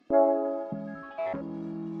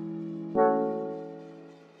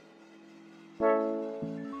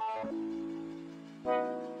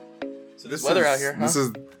this weather out here. Huh? This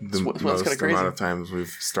is the most amount of times we've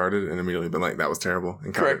started and immediately been like, that was terrible.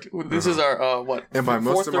 And correct. This is our, what? And by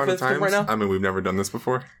most amount of times, right now? I mean, we've never done this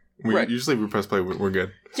before. Usually we press play, we're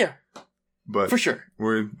good. Yeah. But for sure.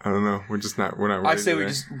 I don't know. We're not ready. I say we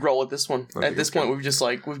just roll with this one. At this point, we've just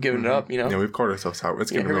we've given it up, you know? Yeah, we've called ourselves out.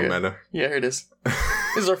 Let's give it a little meta. Yeah, here it is.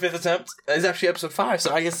 This is our 5th attempt. It's actually episode 5,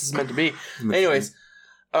 so I guess this is meant to be. Anyways,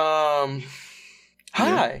 hi.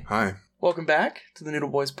 Yeah. Hi. Welcome back to the Noodle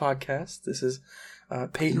Boys podcast. This is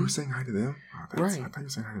Peyton. You were saying hi to them? Right. I thought you were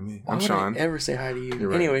saying hi to me. Why I'm Sean. I ever say hi to you?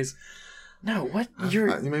 Right. Anyways, no, what? You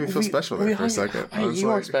made me feel special there for a second. Hey, you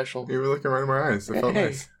are special. You were looking right in my eyes. It felt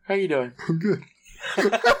nice. How you doing? I'm good.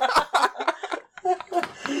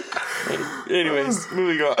 Anyways,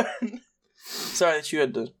 moving on. Sorry that you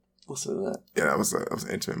had to listen to that. Yeah, that was an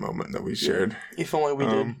intimate moment that we shared. If only we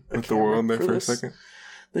did. With the world there for a second.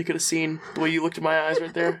 They could have seen the way you looked in my eyes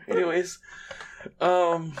right there. Anyways.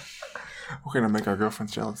 We're gonna make our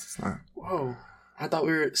girlfriends jealous. It's not. Whoa. I thought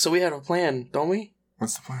we were... So we had a plan, don't we?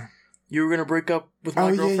 What's the plan? You were going to break up with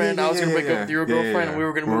my girlfriend. I was going to break up with your girlfriend. And we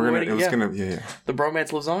were going to move away together. The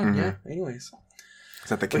bromance lives on. Mm-hmm. Yeah. Anyways. Is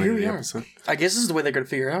that the community episode? I guess this is the way they're going to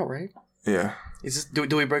figure it out, right? Yeah. Is this?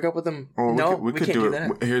 Do we break up with them? Well, no, we could do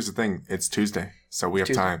that. Here's the thing. It's Tuesday, so we have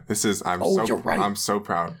time. This is. You're right. I'm so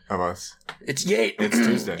proud of us. It's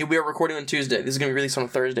Tuesday. We are recording on Tuesday. This is going to be released on a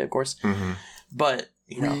Thursday, of course. Mm-hmm. But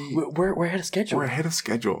we're ahead of schedule. We're ahead of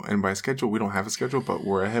schedule, and by schedule, we don't have a schedule, but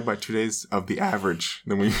we're ahead by 2 days of the average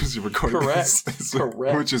than we usually record. Correct.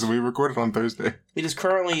 Correct. Which is we recorded on Thursday. It is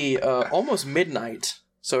currently almost midnight.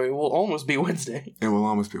 So it will almost be Wednesday. It will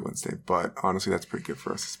almost be Wednesday, but honestly, that's pretty good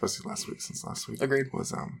for us, especially last week. Since last week, agreed,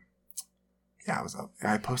 was I was up.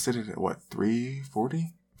 I posted it at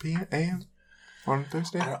 3:40 a.m. on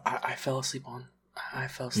Thursday. I fell asleep on. I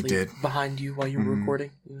fell asleep behind you while you were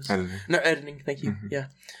recording. Editing. Thank you. Mm-hmm. Yeah,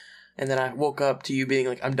 and then I woke up to you being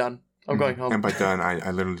like, "I'm done. I'm going home." And by done,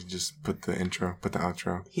 I literally just put the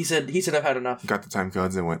outro. He said I've had enough. Got the time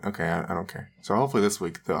codes and went, okay, I don't care. So hopefully this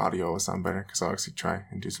week the audio will sound better because I'll actually try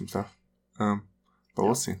and do some stuff. But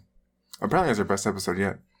we'll see. Apparently it's our best episode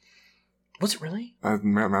yet. Was it really?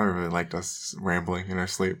 Mallory really liked us rambling in our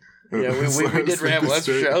sleep. Yeah, we did ramble. That's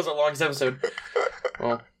for sure. That was the longest episode.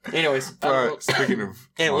 Well, anyways. Speaking of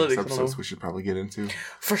longest episodes, we should probably get into.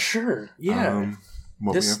 For sure. Yeah.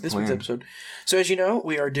 This week's episode. So as you know,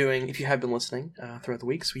 we are doing, if you have been listening throughout the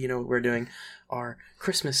weeks, we're doing our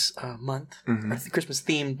Christmas month, our Christmas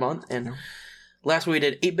themed month, and last week we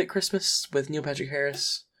did 8-Bit Christmas with Neil Patrick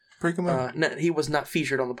Harris. Pretty good movie. He was not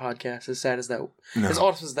featured on the podcast, as sad as that, as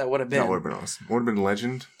awesome as that would have been. That would have been awesome. Would have been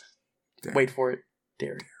legend. Yeah. Wait for it.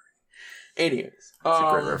 Dairy. Anyways. It's a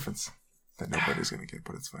great reference that nobody's going to get,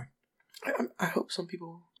 but it's fine. I hope some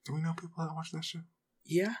people... Do we know people that watch that show?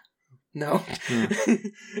 Yeah. No. Yeah.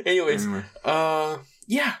 Anyways.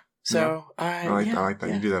 Yeah. So I like that.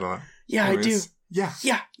 You do that a lot. Yeah, anyways, I do.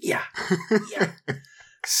 Yeah. Yeah.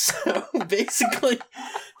 So basically,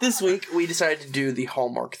 this week we decided to do the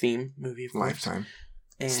Hallmark theme movie, of course. Lifetime.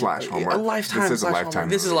 / Hallmark. A Lifetime. This is a Lifetime. Hallmark.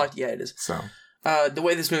 This is a Lifetime. Yeah, it is. So the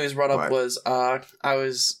way this movie was brought up was I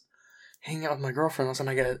was hanging out with my girlfriend last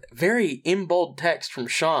night. I got a very in bold text from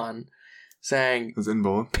Sean saying, "Is in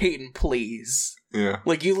bold? Peyton, please." Yeah.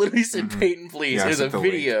 Like, you literally said, Peyton, please. Yeah, there's a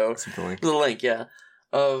video. The link, yeah.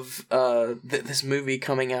 Of this movie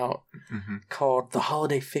coming out called The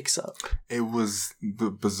Holiday Fix-Up. It was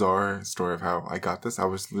the bizarre story of how I got this. I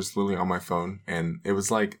was just literally on my phone, and it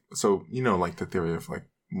was like, so, like the theory of like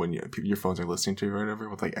when your phones are listening to you or whatever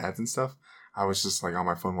with like ads and stuff. I was just like on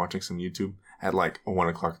my phone watching some YouTube at like 1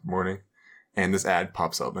 o'clock in the morning. And this ad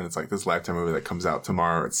pops up, and it's like this Lifetime movie that comes out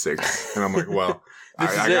tomorrow at 6. And I'm like, well, I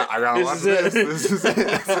gotta watch this. This is it.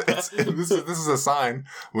 This is a sign.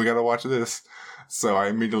 We gotta watch this. So I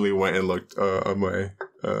immediately went and looked on my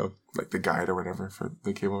like the guide or whatever for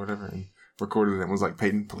the cable or whatever, and recorded it and was like,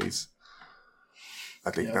 Peyton, please.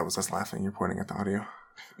 I think that was us laughing. You're pointing at the audio.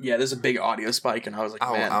 Yeah, there's a big audio spike, and I was like,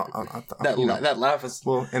 man, that laugh is...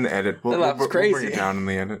 Well, in the edit. That laugh is crazy. We'll bring it down in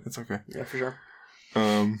the edit. It's okay. Yeah, for sure.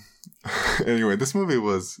 Anyway, this movie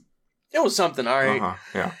was... It was something, alright.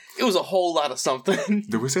 Yeah. It was a whole lot of something.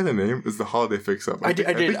 Did we say the name? It's The Holiday Fix-Up. I did.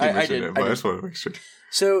 I mentioned it, but I just wanted to make sure.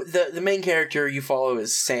 So, the main character you follow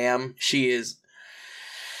is Sam. She is...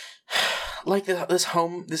 like this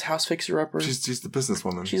house fixer-upper. She's the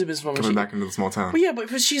businesswoman. She's a businesswoman. Coming back into the small town. Well, yeah, but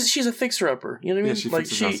she's a fixer-upper. You know what I mean?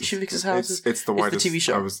 Yeah, she fixes houses. It's the widest... It's the TV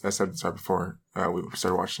show. I said this right before we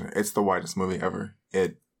started watching it. It's the widest movie ever.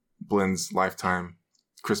 It blends Lifetime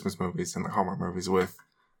Christmas movies and the Hallmark movies with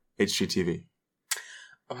HGTV.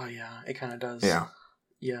 Oh, yeah. It kind of does. Yeah.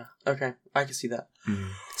 Yeah. Okay. I can see that. Mm-hmm.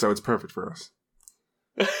 So it's perfect for us.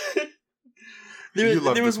 You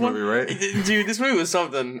love this movie, right? Dude, this movie was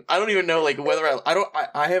something. I don't even know, like, whether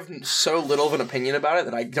I have so little of an opinion about it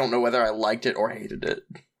that I don't know whether I liked it or hated it.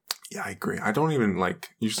 Yeah, I agree. I don't even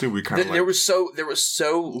like. Usually, we kind of there was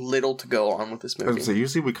so little to go on with this movie. So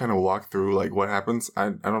usually we kind of walk through like what happens.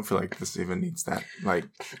 I don't feel like this even needs that. Like,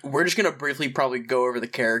 we're just gonna briefly probably go over the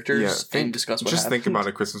characters and discuss what just happened. Think about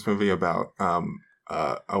a Christmas movie about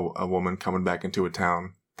a woman coming back into a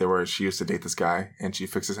town where she used to date this guy, and she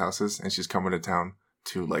fixes houses, and she's coming to town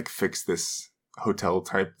to like fix this hotel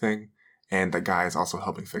type thing, and the guy is also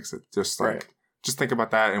helping fix it. Just think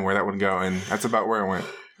about that and where that would go, and that's about where it went.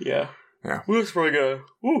 Yeah. We're just probably gonna.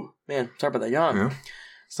 Ooh, man, sorry about that yawn. Yeah.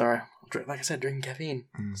 Sorry. Like I said, drinking caffeine.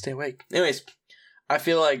 Stay awake. Anyways, I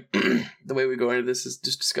feel like the way we go into this is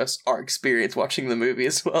just discuss our experience watching the movie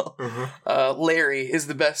as well. Larry is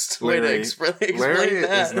the best way to explain Larry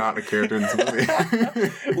that. Is not a character in this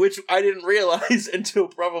movie. Which I didn't realize until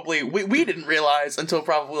probably... We didn't realize until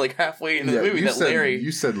probably like halfway into the movie that Larry...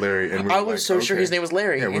 You said Larry. And I was sure his name was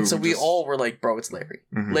Larry. And so we all were like, bro, it's Larry.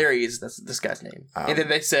 Larry that's this guy's name. And then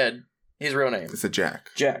they said his real name. It's a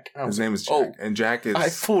Jack. His name is Jack. And Jack is... I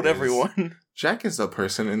fooled everyone. Jack is a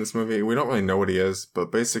person in this movie. We don't really know what he is,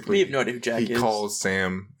 but basically... We have no idea who Jack is. He calls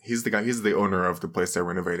Sam... He's the guy... He's the owner of the place they're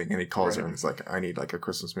renovating, and he calls her and he's like, I need like a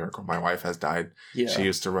Christmas miracle. My wife has died. Yeah. She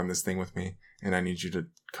used to run this thing with me, and I need you to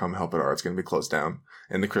come help it or it's going to be closed down,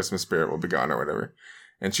 and the Christmas spirit will be gone or whatever.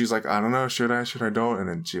 And she's like, I don't know, should I don't? And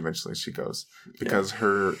then she goes. Because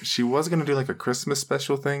she was going to do like a Christmas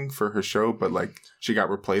special thing for her show, but like she got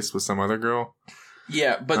replaced with some other girl.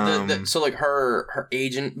 Yeah, but so like her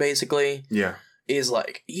agent basically is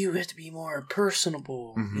like, you have to be more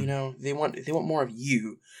personable. You know, they want more of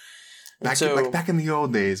you. Back in the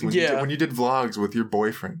old days when you did vlogs with your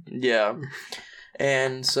boyfriend. Yeah.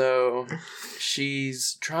 And so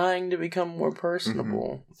she's trying to become more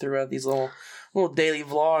personable throughout these little daily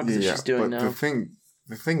vlogs that she's doing now.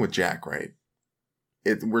 The thing with Jack, right?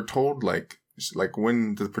 We're told like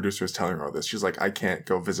when the producer is telling her all this, she's like, I can't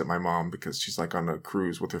go visit my mom because she's like on a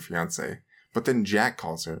cruise with her fiance. But then Jack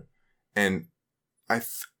calls her, and I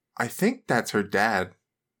think that's her dad,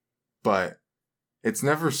 but it's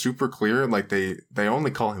never super clear. Like they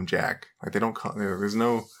only call him Jack. Like they don't call. There's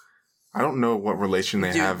no. I don't know what relation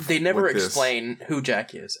they have. They never explain who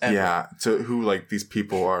Jack is. Ever. Yeah, to who like these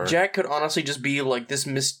people are. Jack could honestly just be like this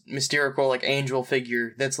mystical like angel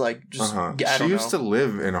figure that's like just. She used to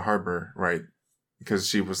live in a harbor, right? Because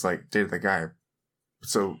she was like dated the guy.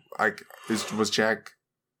 So was Jack?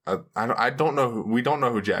 I don't know. We don't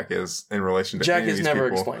know who Jack is in relation to Jack any of is these never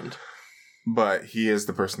people, explained. But he is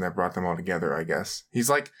the person that brought them all together, I guess. He's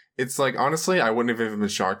like, it's like, honestly, I wouldn't have even been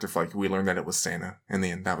shocked if like we learned that it was Santa in the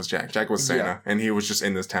end. That was Jack. Jack was Santa, and he was just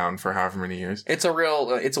in this town for however many years. It's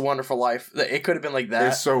a Wonderful Life. It could have been like that.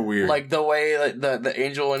 It's so weird. Like the way the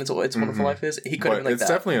angel in It's a Wonderful Life is. He could have been like that.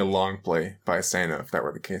 It's definitely a long play by Santa if that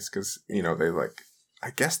were the case, because they like, I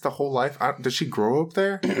guess the whole life. Did she grow up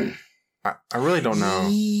there? I really don't know.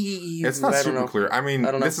 It's not super clear. I mean,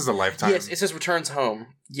 this is a lifetime. Yes, it says returns home.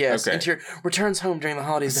 Yes, returns home during the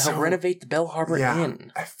holidays to help renovate the Bell Harbor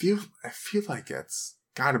Inn. I feel like it's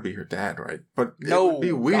got to be her dad, right? But it would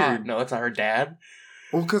be weird. God, no, it's not her dad.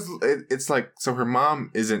 Well, because it's like, so her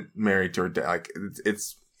mom isn't married to her dad. Like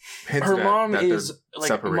it's her mom is like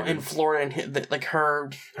separated in Florida, and like her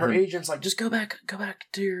agent's like, just go back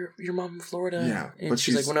to your mom in Florida. Yeah, and but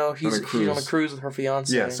she's like, well, no, she's on a cruise with her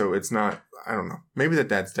fiance. Yeah, so it's not. I don't know. Maybe the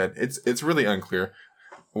dad's dead. It's really unclear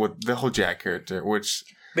with the whole Jack character, which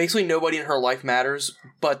basically nobody in her life matters,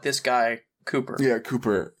 but this guy Cooper. Yeah, Coop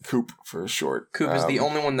for short. Coop is the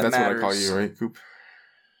only one that matters. That's what I call you, right, Coop?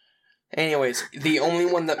 Anyways, the only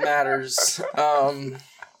one that matters.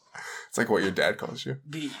 It's like what your dad calls you.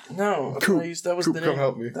 Coop. That was Coop, the name. Come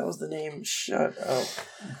help me. That was the name. Shut up.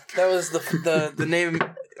 That was the name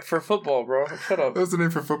for football, bro. Shut up. That was the name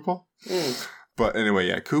for football? But anyway,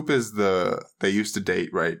 yeah, Coop is they used to date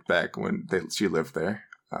right back when she lived there.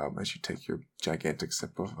 As you take your gigantic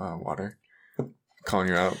sip of water. Calling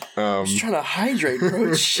you out. Just trying to hydrate,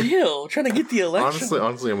 bro. Chill. Trying to get the electrolytes.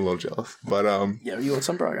 Honestly, I'm a little jealous. But yeah, you want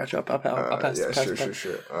some, bro? I got you. I'll pass.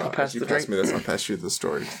 Sure. I'll pass the drink. Me this. I'll pass you the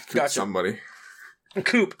story. Gotcha. Somebody.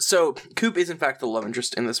 Coop. So Coop is in fact the love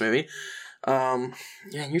interest in this movie. Yeah,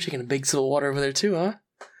 you're taking a big sip of water over there too, huh?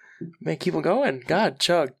 Man, keep on going. God,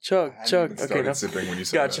 chug. Okay, no. Sipping when you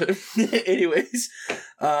said gotcha. That. Anyways,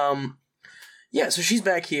 yeah. So she's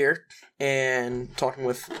back here and talking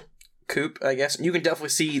with Coop, I guess. You can definitely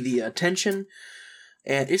see the tension,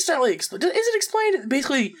 and it's not really is it explained?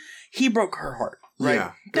 Basically, he broke her heart. Right?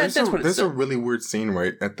 Yeah, that's what it's. There's a really weird scene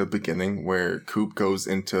right at the beginning where Coop goes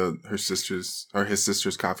into his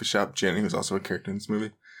sister's coffee shop. Jenny, who's also a character in this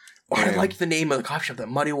movie. Oh, I like the name of the coffee shop. That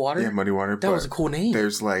Muddy Water. Yeah, Muddy Water. That was a cool name.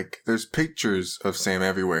 There's pictures of Sam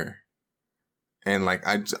everywhere, and like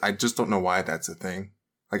I just don't know why that's a thing.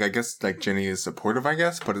 Like I guess like Jenny is supportive, I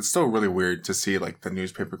guess, but it's still really weird to see like the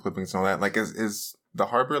newspaper clippings and all that. Like is the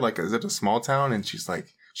harbor like is it a small town and she's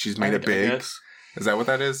made it big? Is that what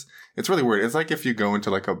that is? It's really weird. It's like if you go into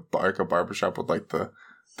like a barbershop with like the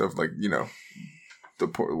like, you know, the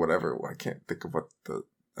whatever. I can't think of what the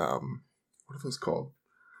what are those called?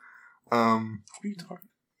 What are you talking?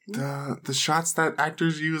 The shots that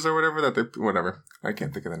actors use or whatever whatever. I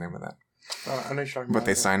can't think of the name of that. I know you're talking about. But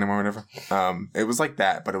they sign him or whatever. It was like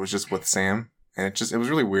that, but it was just with Sam, and it was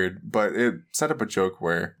really weird. But it set up a joke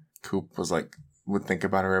where Coop would think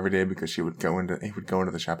about her every day because he would go into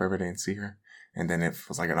the shop every day and see her. And then it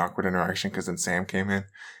was like an awkward interaction because then Sam came in.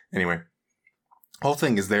 Anyway, whole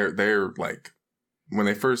thing is they're like, when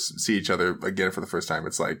they first see each other again for the first time,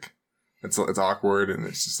 it's like, it's awkward and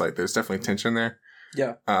it's just like, there's definitely tension there.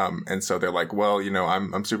 Yeah. And so they're like, well, you know,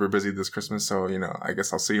 I'm super busy this Christmas. So, you know, I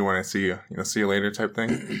guess I'll see you when I see you, you know, see you later type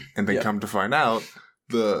thing. And then come to find out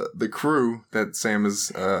the crew that Sam is,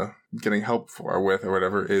 getting help with or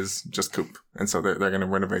whatever is just Coop. And so they're going to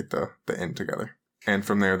renovate the inn together. And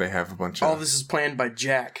from there, they have a bunch of... All this is planned by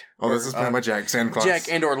Jack. This is planned by Jack, Santa Claus. Jack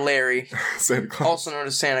and or Larry. Santa Claus. Also known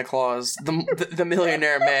as Santa Claus. The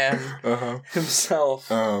millionaire man himself.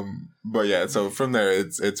 But yeah, so from there,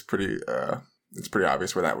 it's pretty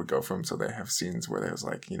obvious where that would go from. So they have scenes where there's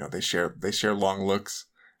like, you know, they share long looks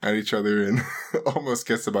at each other and almost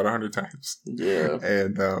kiss about 100 times. Yeah.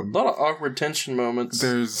 And a lot of awkward tension moments.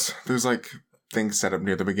 There's like... things set up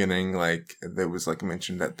near the beginning, like there was like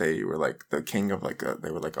mentioned that they were like the king of like they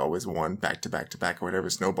were like always one back to back or whatever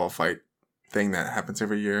snowball fight thing that happens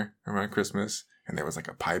every year around Christmas, and there was like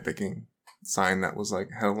a pie picking sign that was like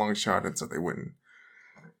had a long shot, and so they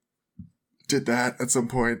did that at some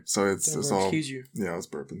point. So it's all excuse you. Yeah, I was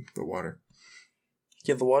burping the water.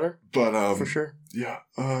 You have the water, but for sure. Yeah.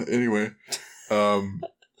 Anyway, it's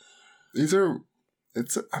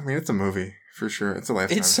a movie. For sure. It's a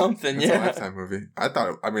Lifetime. It's something, It's a Lifetime movie.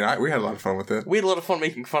 We had a lot of fun with it. We had a lot of fun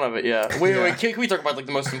making fun of it, yeah. Wait, can we talk about like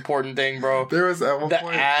the most important thing, bro? There was at one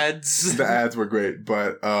point... The ads. The ads were great,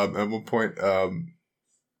 but at one point, I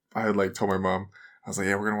had like told my mom, I was like,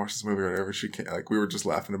 yeah, we're going to watch this movie or whatever. She came, like, we were just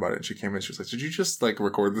laughing about it, and she came in, she was like, did you just like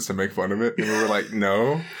record this and make fun of it? And we were like,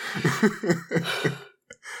 no.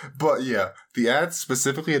 But yeah, the ads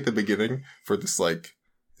specifically at the beginning for this like...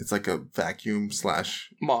 It's like a vacuum /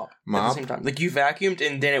 mop at the same time. Like you vacuumed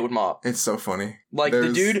and then it would mop. It's so funny. Like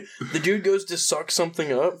the dude goes to suck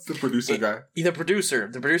something up. The producer guy. The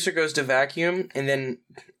producer goes to vacuum and then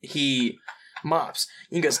he mops.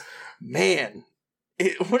 And he goes, man,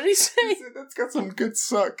 what did he say? He said, that's got some good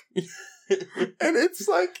suck. And it's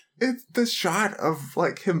like the shot of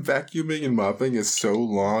like him vacuuming and mopping is so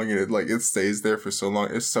long, and it stays there for so long.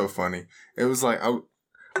 It's so funny. It was like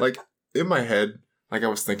in my head. Like, I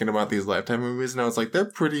was thinking about these Lifetime movies, and I was like, they're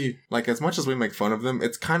pretty, like, as much as we make fun of them,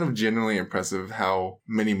 it's kind of genuinely impressive how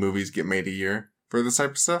many movies get made a year for this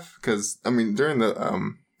type of stuff. Because, I mean, during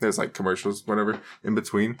the, there's, like, commercials, whatever, in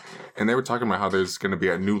between, and they were talking about how there's going to be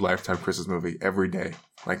a new Lifetime Christmas movie every day,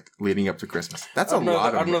 like, leading up to Christmas. That's a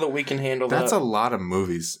lot of... I don't know that we can handle that. That's a lot of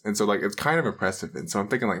movies. And so, like, it's kind of impressive. And so I'm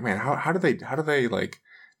thinking, like, man, how do they, like...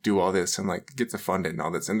 do all this and like get to fund it and all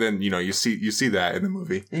this, and then you know you see that in the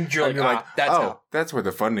movie and you're like that's where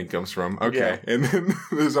the funding comes from, okay. Yeah. And then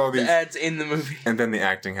there's all these the ads in the movie, and then the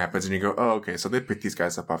acting happens and you go, oh okay, so they picked these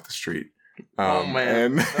guys up off the street.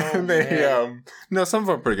 Man, and they no, some of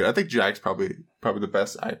them are pretty good. I think Jack's probably the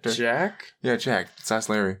best actor. Jack Sass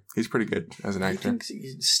Larry, he's pretty good as an actor.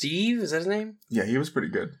 Steve, is that his name? Yeah, he was pretty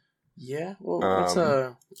good. Yeah, well what's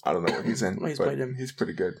I don't know what he's in. He's played him. He's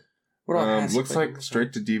pretty good. Looks like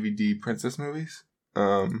straight to DVD princess movies,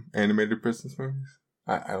 animated princess movies.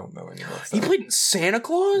 I don't know any of that stuff. He played in Santa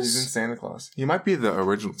Claus? He's in Santa Claus. He might be the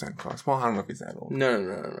original Santa Claus. Well, I don't know if he's that old.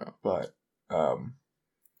 No. But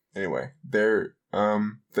anyway,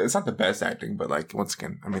 it's not the best acting, but like once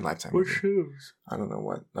again, I mean, Lifetime. What shoes? I don't know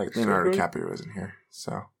what. Like Leonardo DiCaprio isn't here,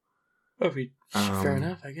 so. Fair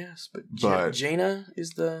enough, I guess. But Jaina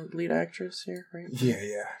is the lead actress here, right?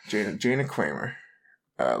 Yeah. Jaina Kramer.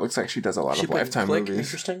 Looks like she does a lot of Lifetime movies.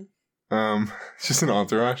 Interesting. She's an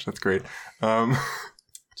Entourage. That's great.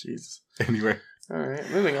 Jesus. Anyway. All right,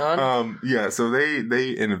 moving on. Yeah. So they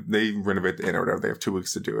renovate the inn or whatever. They have 2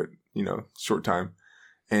 weeks to do it. You know, short time.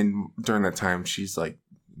 And during that time, she's like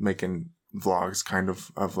making vlogs kind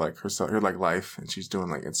of like her like life, and she's doing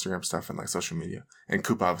like Instagram stuff and like social media. And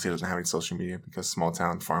Coop obviously doesn't have any social media because small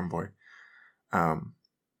town farm boy.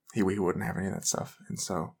 He wouldn't have any of that stuff. And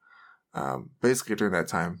so basically during that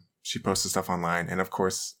time she posted stuff online, and of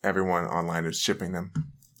course everyone online is shipping them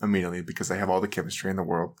immediately because they have all the chemistry in the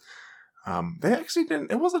world. They actually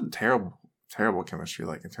didn't, it wasn't terrible chemistry,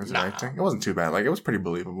 like in terms of acting. It wasn't too bad. Like it was pretty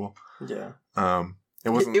believable. Yeah. It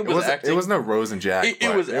was no Rose and Jack.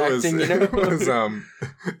 It was acting,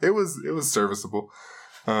 it was serviceable.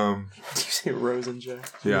 Did you say Rose and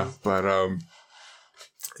Jack? Yeah, but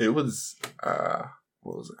it was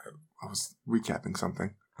what was it? I was recapping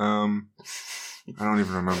something. I don't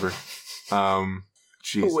even remember.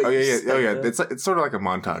 Jeez. Oh yeah. It's sort of like a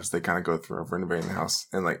montage. They kind of go through of renovating the house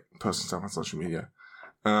and like posting stuff on social media.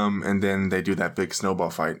 And then they do that big snowball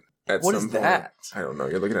fight. What is that? I don't know.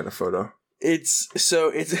 You're looking at a photo. It's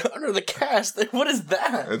under the cast. What is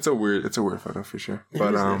that? It's a weird photo for sure.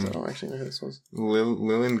 But I don't actually know who this was.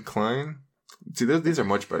 Lillian Klein. See, these are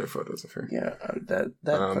much better photos of her. Yeah,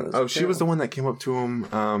 that. She was the one that came up to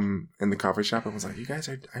him in the coffee shop and was like,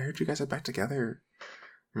 I heard you guys are back together.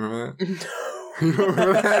 Remember that? No.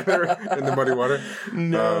 Remember that? In the muddy water?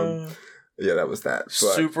 No. Yeah, that was that. But,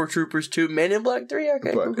 Super Troopers 2, Men in Black 3.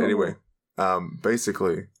 Okay. But anyway,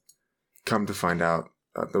 basically, come to find out,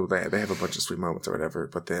 they have a bunch of sweet moments or whatever.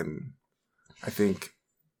 But then, I think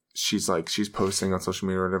she's posting on social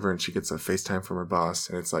media or whatever, and she gets a FaceTime from her boss,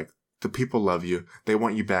 and it's like, the people love you. They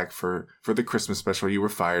want you back for the Christmas special you were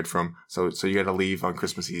fired from. So you got to leave on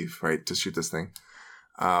Christmas Eve, right, to shoot this thing.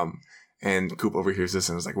 And Coop overhears this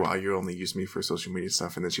and was like, wow, you only used me for social media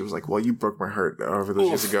stuff. And then she was like, well, you broke my heart over those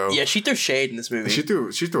years ago. Yeah, she threw shade in this movie. She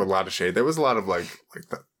threw a lot of shade. There was a lot of like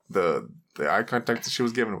the eye contact that she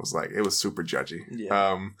was given was like, it was super judgy.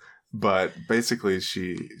 Yeah. But basically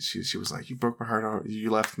she was like, you broke my heart. You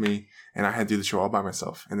left me and I had to do the show all by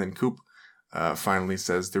myself. And then Coop finally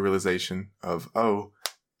says the realization of,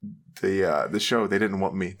 the show, they didn't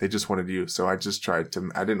want me. They just wanted you. So I just I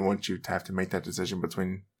didn't want you to have to make that decision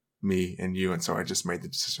between me and you. And so I just made the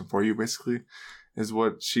decision for you, basically, is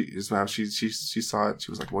how she saw it.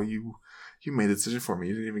 She was like, well, you made the decision for me.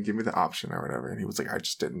 You didn't even give me the option or whatever. And he was like, I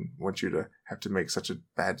just didn't want you to have to make such a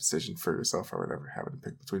bad decision for yourself or whatever, having to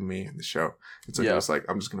pick between me and the show. And so he was like,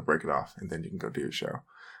 I'm just going to break it off and then you can go do your show.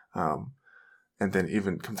 And then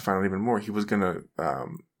even come to find out even more, he was going to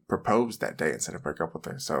propose that day instead of break up with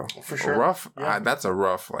her. So for sure, rough. Yeah. That's a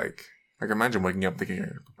rough, like imagine waking up thinking you're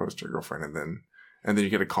going to propose to your girlfriend and then you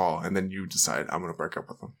get a call and then you decide I'm going to break up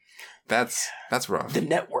with them. That's rough. The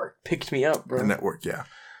network picked me up, bro. The network, yeah.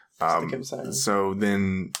 So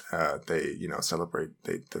then they celebrate.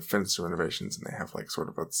 They finish the renovations and they have like sort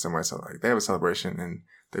of a they have a celebration and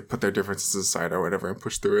they put their differences aside or whatever and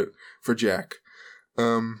push through it for Jack.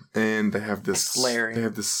 And they have this Larry. They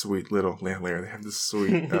have this sweet little Larry. They have this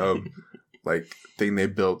sweet like thing they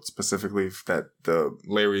built specifically that the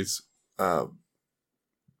Larry's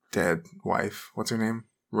dead wife. What's her name?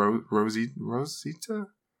 Rosita.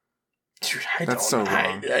 Dude, That's so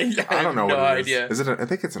wrong. I don't know what it is. Idea. Is it? I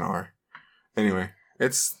think it's an R. Anyway,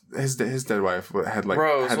 it's his dead wife had like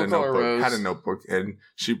Rose, had a notebook and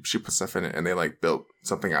she put stuff in it and they like built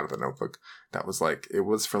something out of the notebook that was like it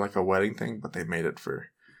was for like a wedding thing, but they made it for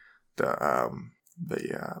the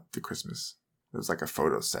Christmas. It was like a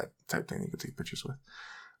photo set type thing you could take pictures with.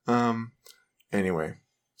 Anyway,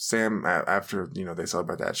 Sam after they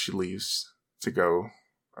celebrate that, she leaves to go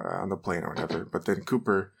on the plane or whatever, but then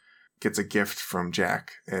Cooper gets a gift from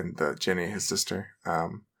Jack and Jenny, his sister,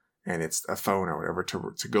 and it's a phone or whatever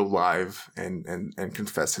to go live and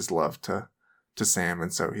confess his love to Sam,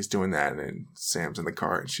 and so he's doing that, and Sam's in the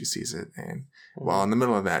car and she sees it, and while in the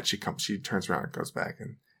middle of that, she turns around and goes back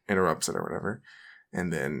and interrupts it or whatever,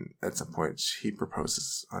 and then at some point he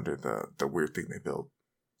proposes under the weird thing they built.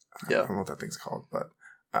 I don't know what that thing's called, but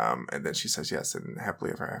and then she says yes and happily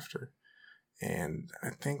ever after, and I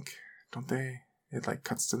think it like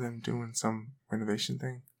cuts to them doing some renovation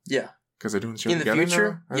thing. Yeah. Because they're doing the show together now? In the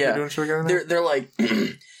future? Yeah. They're doing the show together now? They're like,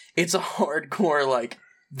 it's a hardcore, like,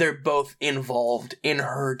 they're both involved in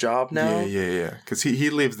her job now. Yeah. Because he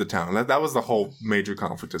leaves the town. That was the whole major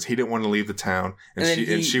conflict, is he didn't want to leave the town,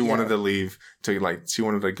 and she wanted to leave to, like, she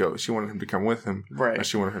wanted to go. She wanted him to come with him. Right.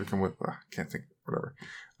 She wanted her to come with, I can't think, whatever.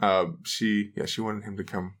 She wanted him to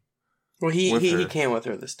come. Well, he came with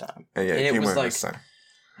her this time. And he came with her this time.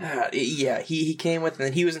 He came with, and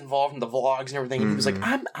then he was involved in the vlogs and everything. And he was like,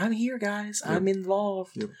 "I'm here, guys. Yep. I'm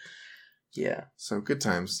involved." Yep. Yeah. So good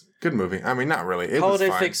times, good movie. I mean, not really. It Holiday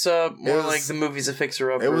was fine. Fix Up, more like the movie's a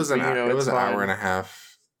fixer up. It was an hour and a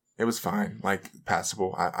half. It was fine, like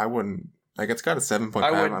passable. I wouldn't Like, it's got a 7.5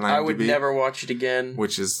 on IMDb. I would never watch it again.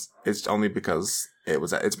 Which is, it's only because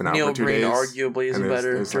it's been out Neil for 2 Breen days. arguably is a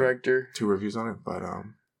better director. Like 2 reviews on it, but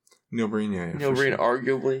Neil Breen, yeah. Neil Breen,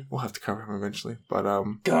 arguably. We'll have to cover him eventually, but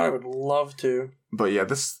God, I would love to. But yeah,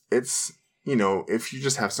 it's, you know, if you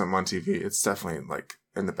just have something on TV, it's definitely like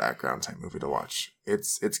in the background type movie to watch.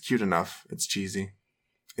 It's cute enough. It's cheesy.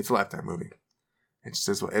 It's a Lifetime movie. It's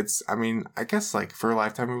just, I mean, I guess like for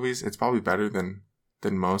Lifetime movies, it's probably better than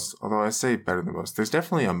most. Although I say better than most, there's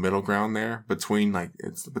definitely a middle ground there between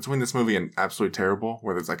this movie and Absolutely Terrible,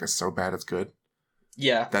 where there's like a so bad it's good.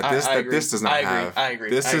 Yeah, this does not have. I agree.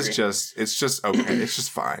 This is just, it's just okay. It's just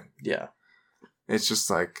fine. Yeah, it's just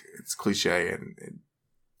like it's cliche and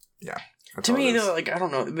yeah. To me, though, like I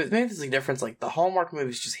don't know, maybe there's a difference. Like the Hallmark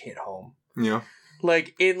movies just hit home. Yeah.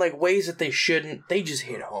 Like in like ways that they shouldn't, they just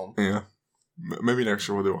hit home. Yeah. Maybe next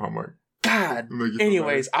year we'll do a Hallmark. God.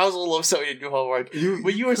 Anyways, I was a little upset we didn't do Hallmark,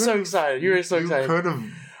 but you were so excited. You were so excited. Could have.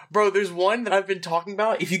 Bro, there's one that I've been talking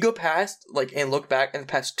about. If you go past, like, and look back in the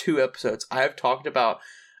past 2 episodes, I have talked about,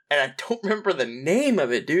 and I don't remember the name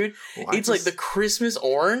of it, dude. Well, it's like the Christmas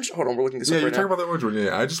Orange. Hold on, we're looking this up right now. Yeah, you're talking about the orange one.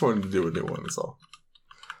 Yeah, I just wanted to do a new one, that's all.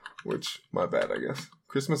 Which, my bad, I guess.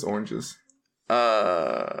 Christmas Oranges. Wait,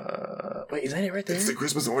 is that it right there? It's the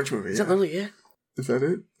Christmas Orange movie. Is that literally it? Is that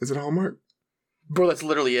it? Is it Hallmark? Bro, that's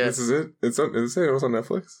literally it. This is it? Does it say it was on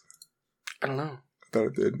Netflix? I don't know. I thought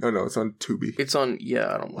it did. Oh no, it's on Tubi. It's on.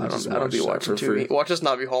 Yeah, I don't be watching Tubi. Watch this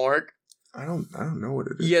not be Hallmark. I don't know what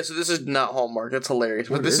it is. Yeah, so this is not Hallmark. That's hilarious.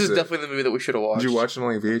 But this is definitely the movie that we should have watched. Did you watch it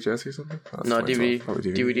on like VHS or something? Oh, no,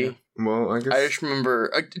 DVD. Yeah. Well, I guess I just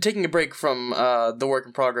remember taking a break from the work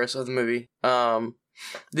in progress of the movie.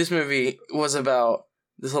 This movie was about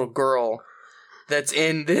this little girl that's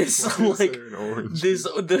in this like this.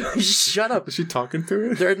 Shut up. Is she talking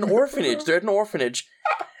to it? They're at an orphanage.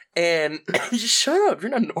 And just shut up.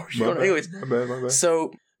 You're not an orphan. Anyways, my bad.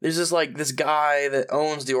 So there's this guy that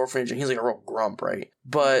owns the orphanage, and he's like a real grump, right?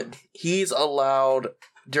 But he's allowed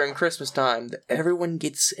during Christmas time that everyone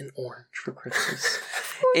gets an orange for Christmas,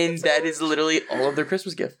 and that is literally all of their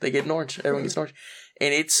Christmas gift. They get an orange. Everyone gets an orange,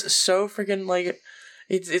 and it's so freaking like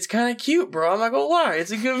it's kind of cute, bro. I'm not gonna lie,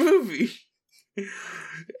 it's a good movie.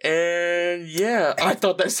 And yeah, I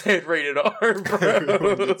thought that said rated R, bro.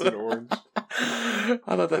 It's an orange.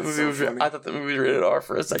 I thought that movie was rated R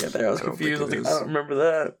for a second there. I was confused. I don't remember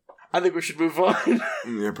that. I think we should move on.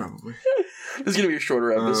 Yeah, probably. This is gonna be a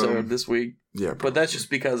shorter episode this week. Yeah, probably. But that's just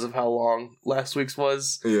because of how long last week's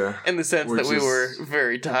was. Yeah, in the sense that we were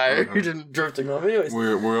very tired and drifting off. Anyways,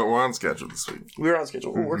 we're on schedule this week. We're on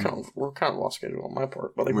schedule. Mm-hmm. We're kind of off schedule on my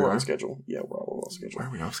part, but like we're on schedule. Yeah, we're all off schedule. Why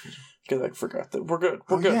are we off schedule? Because I forgot that we're good.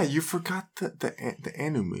 We're good. Yeah, you forgot the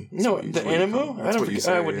anime. No, the anime.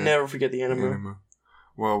 I would never forget the anime.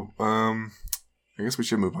 Well, I guess we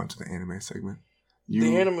should move on to the anime segment.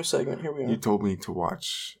 The anime segment. Here we are. You told me to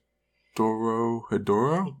watch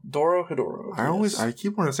Dorohedoro? Dorohedoro. I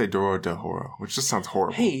keep wanting to say Dorohedoro, which just sounds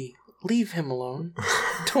horrible. Hey, leave him alone.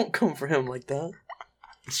 Don't come for him like that.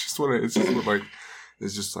 It's just like,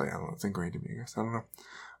 I don't know, it's ingrained in me, I guess. I don't know.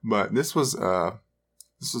 But this was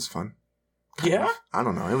fun. Kind of. I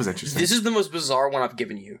don't know. It was interesting. This is the most bizarre one I've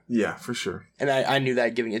given you. Yeah, for sure. And I knew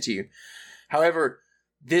that giving it to you. However,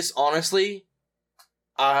 this honestly,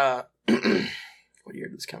 what year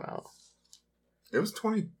did this come out? It was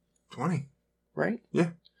 2020. Right?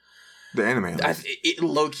 Yeah. The anime. It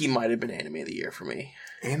low-key might have been anime of the year for me.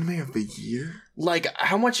 Anime of the year? Like,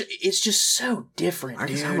 how much... It's just so different, dude.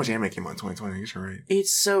 I guess how much anime came out in 2020? I guess you're right.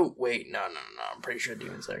 It's so... Wait, no. I'm pretty sure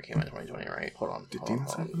Demon Slayer came out in 2020, right? Hold on.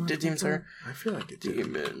 Did Demon Slayer? I feel like it did.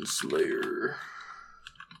 Demon Slayer.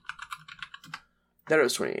 That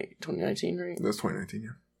was 2019, right? That was 2019, yeah.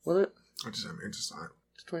 Was it? I just saw it.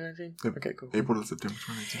 2019? Yep. Okay, cool. April to September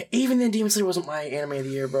 2019. Even then, Demon Slayer wasn't my anime of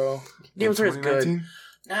the year, bro. Demon Slayer is good.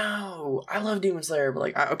 No, I love Demon Slayer, but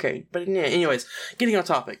like, okay. But yeah, anyways, getting on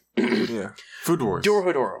topic. Yeah. Food Wars.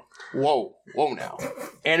 Dorohedoro. Whoa now.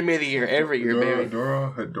 Anime of the year every year, baby.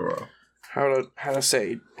 Dorohedoro. How to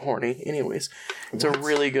say horny. Anyways, it's a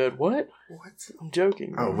really good... What? I'm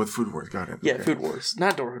joking. Bro. Oh, with Food Wars. Got it. Yeah, okay. Food Wars.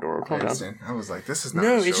 Not Dorohedoro. Calm down. I was like, this is not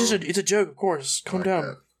No, it's just it's a joke, of course. Calm down.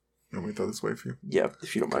 That. You want me to throw this away for you? Yeah,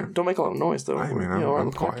 if you don't mind. Don't make a lot of noise, though. I'm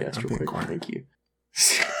on the podcast real quick. Quiet. Thank you.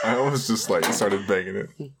 I almost just started banging it.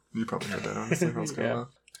 You probably heard that, honestly. Yeah.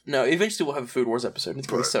 No, eventually we'll have a Food Wars episode. It's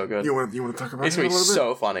going to be so good. You want to talk about it? It's going to be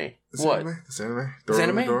so funny. This what? Anime? This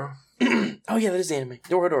anime? Dorohedoro? Oh, yeah, that is the anime.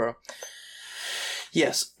 Dorohedoro.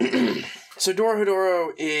 Yes. So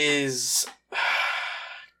Dorohedoro is...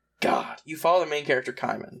 God. You follow the main character,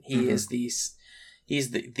 Kaiman. He is this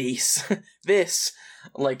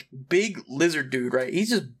like, big lizard dude, right? He's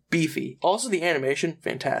just beefy. Also, the animation,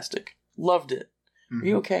 fantastic. Loved it. Are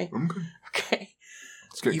you okay? I'm good. Okay.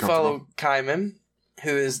 You follow Kaiman,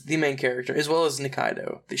 who is the main character, as well as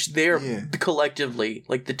Nikaido. They are collectively,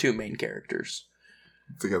 like, the two main characters.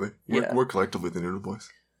 Together. We're collectively the Noodle Boys.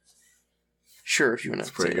 Sure, if you want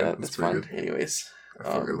to say that. That's fine. Good. Anyways.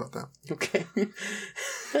 I forgot about that. Okay.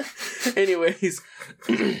 Anyways,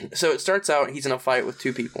 so it starts out, he's in a fight with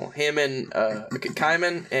two people. Him and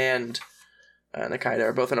Kaiman and Nikaido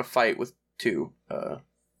are both in a fight with two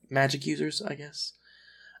magic users, I guess.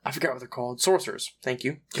 I forgot what they're called. Sorcerers. Thank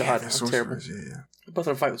you. God, I'm terrible. Yeah. They're both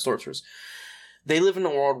in a fight with sorcerers. They live in a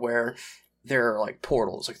world where there are like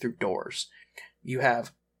portals, like through doors. You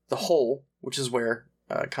have the hole, which is where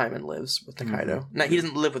Kaiman lives with Nikaido. Mm-hmm. Now, he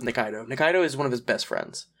doesn't live with Nikaido. Nikaido is one of his best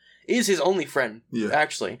friends. Is his only friend,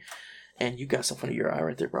 actually. And you got stuff under your eye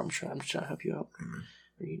right there, bro. I'm just trying to help you out. Amen.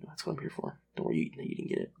 You know, that's what I'm here for. Don't worry, you didn't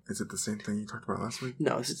get it. Is it the same thing you talked about last week?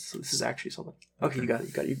 No, this is actually something. Okay, you got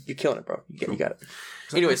it. You're killing it, bro. You got it.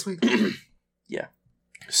 Anyways, yeah.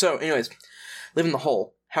 So, anyways, live in the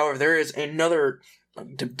hole. However, there is another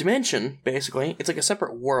dimension, basically. It's like a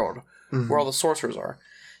separate world where all the sorcerers are.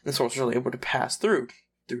 And the sorcerers are able to pass through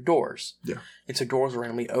doors. Yeah. And so doors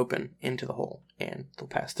randomly open into the hole, and they'll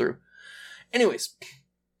pass through. Anyways,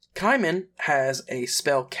 Kaiman has a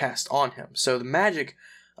spell cast on him, so the magic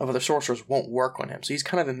of other sorcerers won't work on him. So he's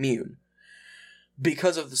kind of immune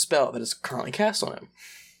because of the spell that is currently cast on him.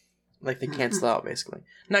 Like, they cancel out, basically.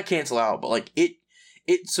 Not cancel out, but like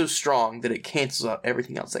it's so strong that it cancels out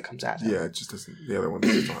everything else that comes at him. Yeah, it just doesn't. The other one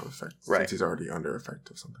doesn't have effect. Right. Since he's already under effect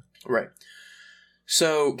of something. Right.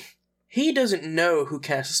 So he doesn't know who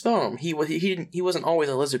cast a spell on him. He wasn't always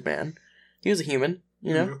a lizard man. He was a human.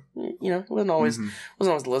 You know, he wasn't always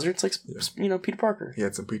the lizard. It's like Peter Parker. He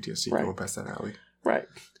had some PTSD going past that alley. Right.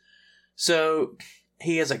 So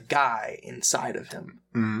he has a guy inside of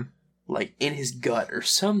him, like in his gut or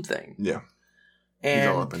something. Yeah. And he's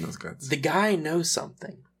all up in those guts. The guy knows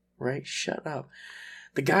something, right? Shut up.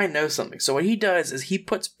 The guy knows something. So what he does is he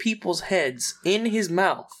puts people's heads in his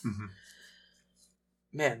mouth. Mm-hmm.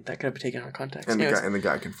 Man, that could have been taken out of context. And the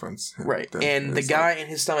guy confronts him. Right. And the guy in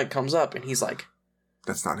his stomach comes up and he's like,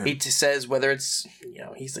 that's not him. He says whether it's,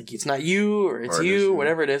 he's like, it's not you or it's you,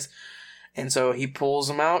 whatever it is. And so he pulls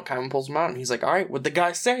him out, Kaiman pulls him out, and he's like, all right, what'd the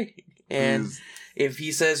guy say? And if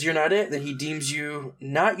he says you're not it, then he deems you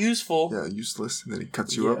not useful. Yeah, useless. And then he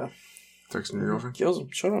cuts you up. Texting your girlfriend. Kills him.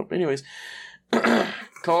 Shut up. Anyways.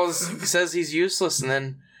 Says he's useless, and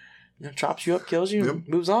then chops you up, kills you, and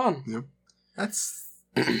moves on. Yep. That's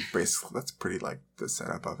basically, that's pretty like the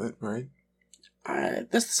setup of it, right?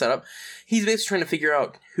 That's the setup. He's basically trying to figure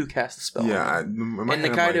out who cast the spell. Yeah, and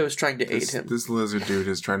Nikaido is trying to aid him. This lizard dude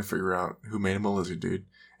is trying to figure out who made him a lizard dude,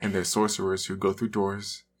 and there's sorcerers who go through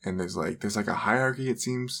doors, and there's like a hierarchy. It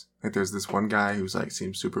seems like there's this one guy who's like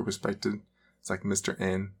seems super respected. It's like Mr.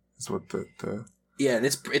 N. Is what the and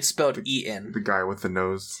it's spelled E-N. The guy with the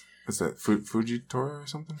nose. Is that Fujitora or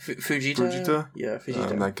something? Fujita? Yeah,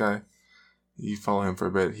 Fujita. That guy. You follow him for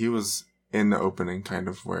a bit. He was in the opening, kind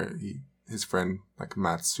of where his friend, like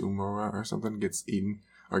Matsumura or something, gets eaten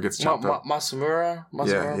or gets chopped up. Masamura?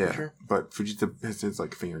 Yeah. Sure. But Fujita, his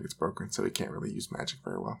like finger gets broken, so he can't really use magic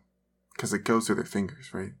very well because it goes through their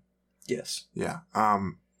fingers, right? Yes. Yeah.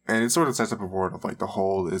 And it sort of sets up a world of like the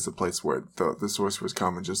hole is a place where the sorcerers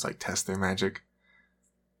come and just like test their magic.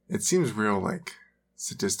 It seems real like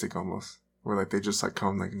sadistic almost, where like they just like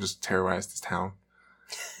come like and just terrorize this town.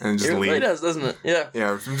 And just it really does, doesn't it? Yeah.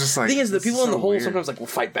 Yeah, I'm just like... The thing is, the people in the hole sometimes like will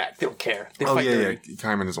fight back. They don't care. They fight dirty.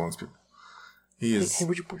 Kaiman is one of those people. He is... Hey,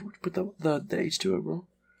 where'd you put the H2O, bro?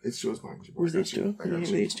 H2O's behind you. Where's the H2O? I got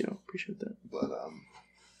the H2O. Appreciate that. But,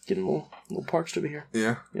 getting a little parched over here.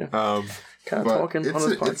 Yeah. Yeah. Kind of talking on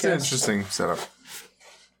this podcast. It's an interesting setup.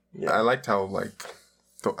 Yeah. I liked how, like...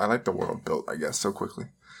 I like the world built, I guess, so quickly.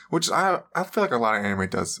 Which I feel like a lot of anime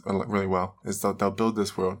does really well. Is they'll build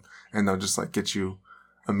this world, and they'll just, like, get you...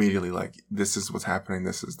 immediately like this is what's happening,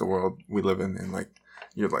 this is the world we live in, and like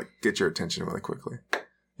you're like get your attention really quickly,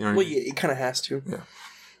 you know what I mean? Yeah, it kind of has to. Yeah.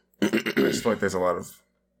 I just feel like there's a lot of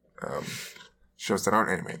shows that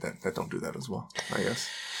aren't anime that don't do that as well, I guess.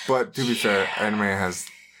 But to be fair, anime has,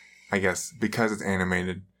 I guess, because it's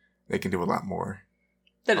animated, they can do a lot more,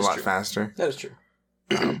 that is a lot true. faster. That is true.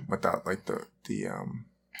 Without like the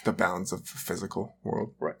bounds of the physical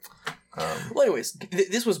world, right? Well, anyways,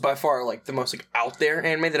 this was by far like the most like out there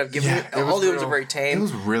anime that I've given you. All the others are very tame. It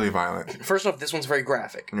was really violent. First off, this one's very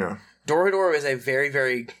graphic. Yeah. Dorohedoro is a very,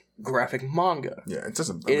 very graphic manga. Yeah, it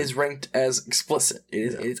doesn't. It is ranked as explicit.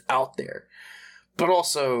 It is out there. But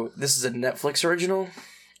also, this is a Netflix original.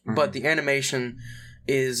 Mm-hmm. But the animation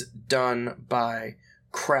is done by...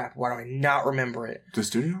 Crap, why do I not remember it? The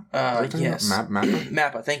studio? Yes. Mappa?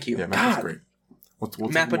 Mappa, thank you. Yeah, Mappa's great. We'll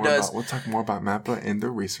talk more about Mappa in the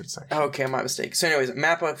research section. Okay, my mistake. So anyways,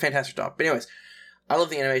 Mappa, fantastic job. But anyways, I love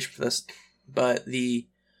the animation for this, but it's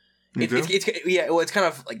kind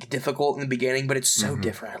of like difficult in the beginning, but it's so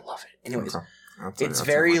different. I love it. Anyways, it's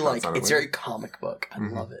very comic book. I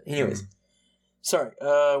love it. Anyways, sorry.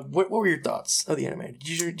 What were your thoughts of the anime?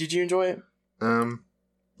 Did you enjoy it?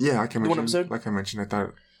 Yeah, like I mentioned, I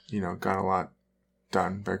thought got a lot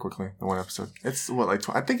done very quickly. The one episode. It's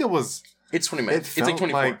I think it was. It's 20 minutes. It's like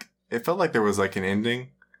 24. It felt like there was like an ending,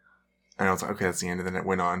 and I was like, okay, that's the end, and then it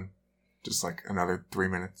went on, just like another 3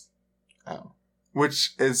 minutes. Oh.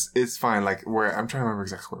 Which is fine. Like where I'm trying to remember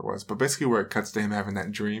exactly what it was, but basically where it cuts to him having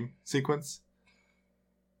that dream sequence.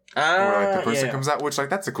 Where like the person comes out, which like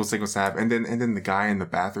that's a cool sequence to have, and then the guy in the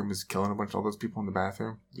bathroom is killing a bunch of all those people in the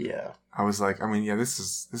bathroom. Yeah, I was like, I mean, yeah, this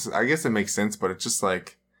is. I guess it makes sense, but it's just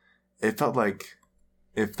like, it felt like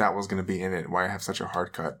if that was going to be in it, why have such a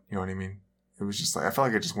hard cut? You know what I mean? It was just like I felt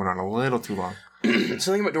like it just went on a little too long.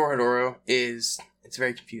 Something about Dorohedoro is it's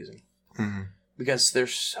very confusing because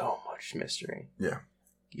there's so much mystery. Yeah.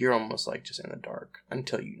 You're almost like just in the dark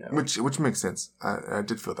until you know. Which makes sense. I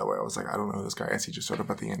did feel that way. I was like, I don't know who this guy is. He just showed up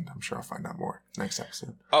at the end. I'm sure I'll find out more next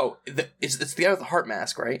episode. Oh, it's the guy with the heart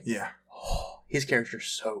mask, right? Yeah. Oh, his character's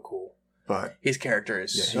so cool. But his character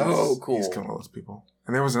is so cool. He's killing all those people.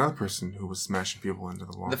 And there was another person who was smashing people into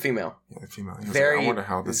the wall. The female. Yeah, the female. He was like, I wonder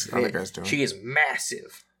how this other guy's doing. She is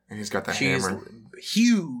massive. And he's got that hammer. She's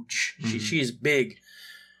huge. She is big.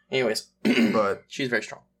 Anyways, but she's very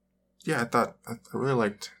strong. Yeah, I really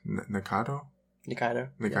liked Nikaido.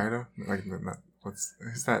 Yeah. Like,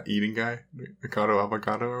 who's that eating guy? Nikaido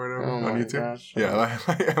Avocado or whatever on YouTube? Gosh. Yeah,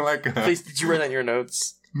 I like Please, did you write that in your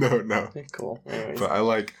notes? No. Okay, cool. Anyways. But I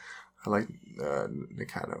like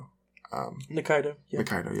Nikaido. Nikaido, yeah.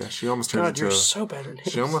 Nikaido, yeah. She almost turns into... you're so bad at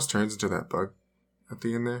names. She almost turns into that bug at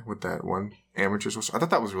the end there with that one amateur sorcerer. I thought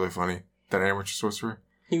that was really funny. That amateur sorcerer.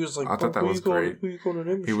 He was like, I thought that was great. Who you calling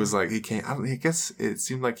an He was like, he can't... I guess it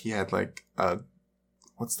seemed like he had like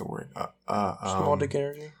what's the word? Small dick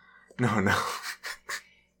energy? No.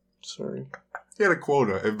 Sorry. He had a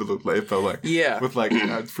quota. It felt like. Yeah. With like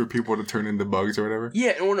for people to turn into bugs or whatever.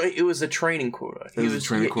 Yeah, it was a training quota. It was a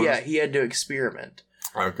training quota? Yeah, he had to experiment.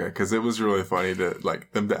 Okay, because it was really funny to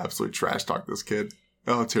like them to absolutely trash talk this kid.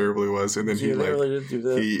 How terrible he was, and then he like really did do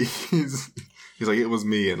that. He's like, it was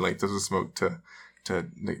me, and like does a smoke to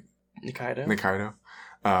Nikaido.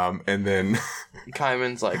 And then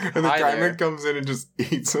Kaiman's like, and then Kaiman comes in and just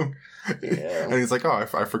eats him. Yeah. And he's like, oh,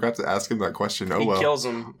 I forgot to ask him that question. Oh, well. He kills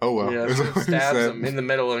him. Oh, well. Yeah, stabs him in the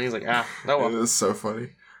middle, and he's like, oh, well. It was so funny.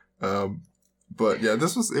 But yeah,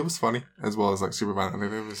 it was funny, as well as like super violent.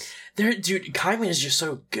 Dude, Kaiman is just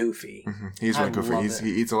so goofy. Mm-hmm. He's really goofy.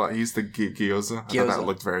 He eats a lot. He eats the gyoza. I thought that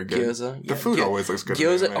looked very good. Gyoza. The food always looks good.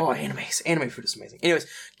 Gyoza. Anime food is amazing. Anyways,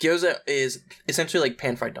 gyoza is essentially like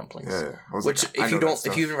pan-fried dumplings. Yeah. Which,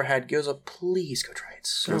 if you've never had gyoza, please go try it. It's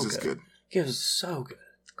so Gyoza's good. Gyoza's so good.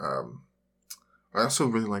 I also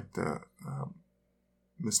really like the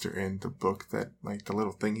Mr. N, the book that like the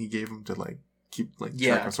little thing he gave him to like keep like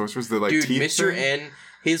track of sorcerers. The like teeth Mr. thing. N,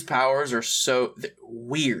 his powers are so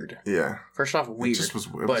weird. Yeah. First off, weird. It was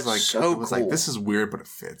cool. Like this is weird, but it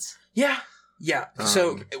fits. Yeah.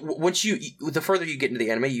 So once the further you get into the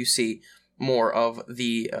anime, you see more of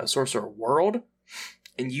the sorcerer world,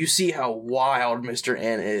 and you see how wild Mr.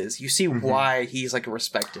 N is. You see why he's like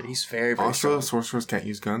respected. He's very, very also strong. Sorcerers can't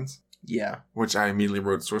use guns. Yeah. Which I immediately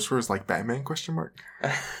wrote sorcerers like Batman ?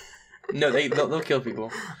 No, they'll kill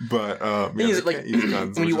people. But like use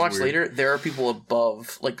guns, when you watch later, there are people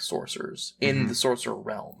above like sorcerers in the sorcerer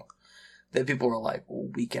realm. That people are like,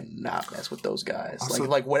 we cannot mess with those guys. Also,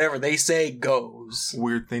 like whatever they say goes.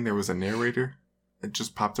 Weird thing, there was a narrator. It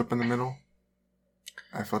just popped up in the middle.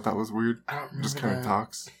 I thought that was weird. I don't remember. Just kind of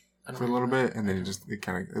talks for a little bit, and then it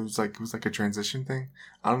was like a transition thing.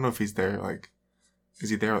 I don't know if he's there. Like, is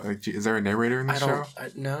he there? Like, is there a narrator in the show?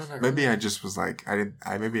 No, not really. Maybe I just was like, I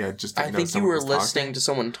think you were listening to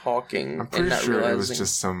someone talking. I'm pretty sure it was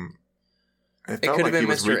just some. It felt like he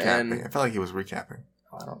was recapping. I felt like he was recapping.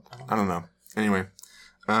 I don't know. Anyway,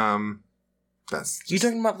 that's. You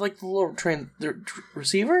talking about like the little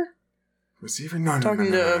receiver? Receiver? No.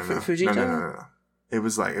 Talking to Fujita? No. It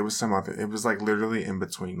was some other. It was like literally in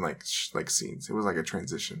between like scenes. It was like a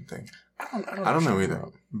transition thing. I don't know either.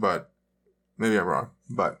 But maybe I'm wrong.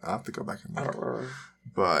 But I'll have to go back and look. I don't remember.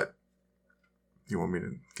 But you want me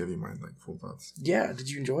to give you my like full thoughts? Yeah. Did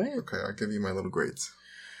you enjoy it? Okay, I'll give you my little grades.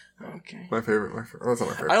 Okay. My favorite. That's not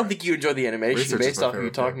my favorite. I don't think you enjoy the animation based off of you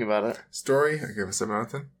talking about it. Story, I gave a 7 out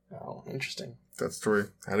of 10. Oh, interesting. That story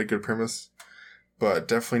had a good premise, but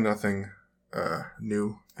definitely nothing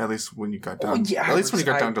new. At least when you got down. At least when you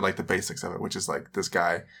got down to like the basics of it, which is like this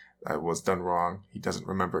guy was done wrong. He doesn't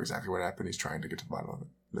remember exactly what happened. He's trying to get to the bottom of the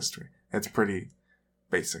mystery. It's pretty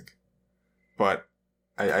basic, but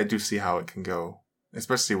I do see how it can go,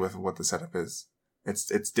 especially with what the setup is.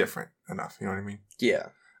 It's different enough. You know what I mean? Yeah.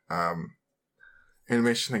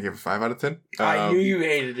 Animation, I gave it 5 out of 10. I knew you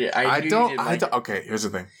hated it. I don't. Okay, here's the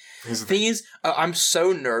thing. Thing is, I'm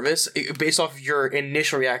so nervous based off of your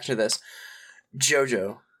initial reaction to this.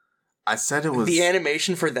 JoJo. I said it was... The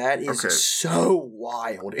animation for that is so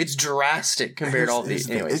wild. It's drastic compared to all these.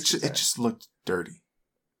 Anyways, it just looked dirty.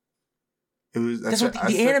 It was. That's what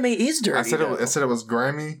the anime is dirty. I said it was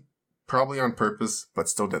grimy, probably on purpose, but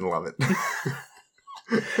still didn't love it.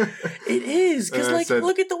 It is because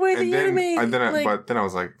look at the way the anime. But then I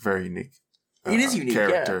was like, very unique. It is unique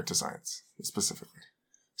character designs specifically.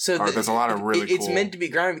 So there's a lot of really it's cool meant to be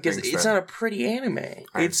grimy because it's not a pretty anime.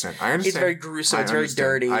 I understand. It's very gruesome. It's very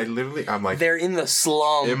dirty. I'm like, they're in the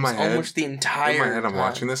slums in my head, almost the entire. In my head, I'm time.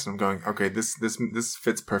 watching this and I'm going, okay, this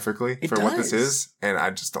fits perfectly what this is, and I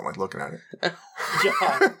just don't like looking at it.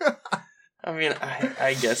 Yeah. I mean,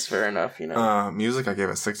 I guess fair enough. You know, music, I gave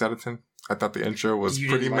it 6 out of 10. I thought the intro was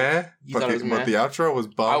pretty meh, but the outro was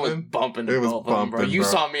bumping. I was bumping. It was bumping, bro. You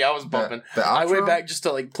saw me. I was bumping. The outro, I went back just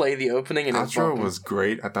to like play the opening, and the outro was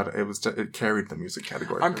great. I thought it carried the music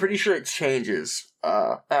category. I'm pretty sure it changes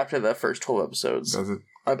after the first 12 episodes. Does it?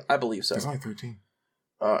 I believe so. There's only 13.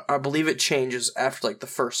 I believe it changes after like the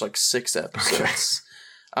first 6 episodes. Okay.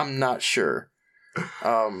 I'm not sure.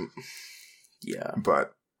 Yeah.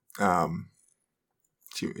 But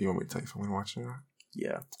you want me to tell you if I'm gonna watch it or not?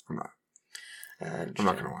 Yeah. I'm not. I'm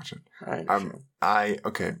not gonna watch it.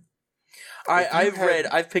 Okay.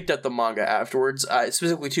 I've picked up the manga afterwards.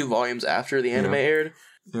 Specifically 2 volumes after the anime aired.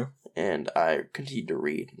 Yeah. And I continued to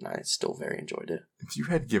read, and I still very enjoyed it. If you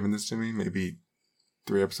had given this to me maybe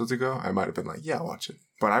 3 episodes ago, I might have been like, yeah, I'll watch it.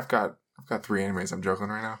 But I've got 3 animes I'm juggling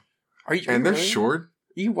right now. Are you? And they're short.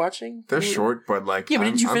 Are you watching? They're short, but like, yeah. But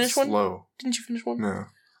didn't you finish one? Slow. Didn't you finish one? No,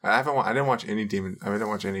 I didn't watch any demon. I didn't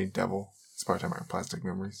watch any devil. It's part of my plastic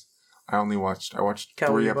memories. I watched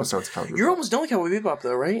Cowboy 3 Bebop. episodes of Cowboy Bebop. You're almost done with Cowboy Bebop,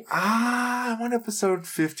 though, right? I'm on episode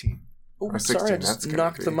 15. Oh, sorry, I just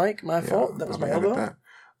knocked the mic. My fault. That was my elbow.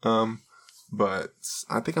 But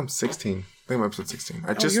I think I'm 16. I think I'm episode 16.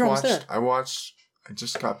 I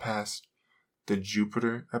just got past the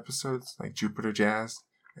Jupiter episodes, like Jupiter Jazz,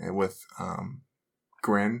 and with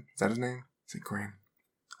Gren. Is that his name? Is it Gren?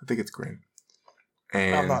 I think it's Gren.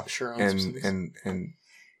 And I'm not sure. And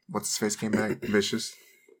what's his face came back? Vicious.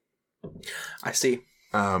 I see.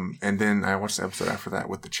 And then I watched the episode after that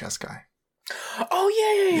with the chess guy. Oh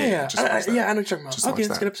yeah. I know what you're talking about. Okay,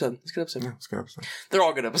 it's a good episode. Yeah, it's a good episode. They're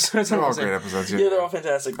all good episodes. They're all great episodes. Yeah, they're all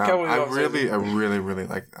fantastic. I really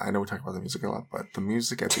like. I know we talk about the music a lot, but the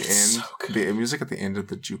music at the end, the music at the end of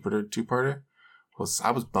the Jupiter 2-parter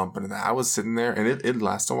I was bumping to that. I was sitting there, and it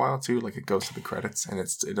lasts a while too. Like it goes to the credits, and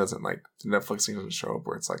it doesn't like Netflix thing doesn't show up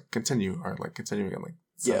where it's like continue or like continuing in like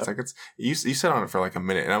 7 seconds. You sat on it for like a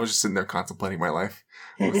minute, and I was just sitting there contemplating my life,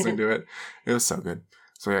 listening to it. It was so good.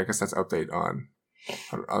 So yeah, I guess that's update on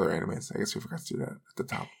other animes. I guess we forgot to do that at the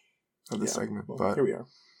top of this segment. Well, but here we are.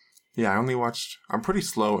 Yeah, I'm pretty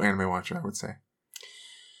slow anime watcher, I would say.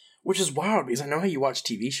 Which is wild because I know how you watch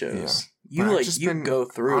TV shows. Yeah. You go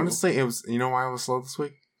through. Honestly, it was. You know why I was slow this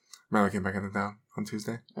week? Melo came back in the town on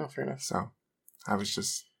Tuesday. Oh, fair enough. So I've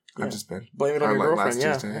just been blame it on your girlfriend.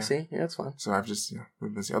 Yeah, Tuesday, I see. Yeah, that's fine. So I've just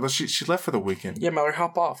been busy. Although she left for the weekend. Yeah, Mallory,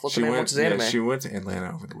 hop off. Let the man watch his anime. She went to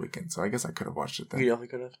Atlanta over the weekend, so I guess I could have watched it then. You definitely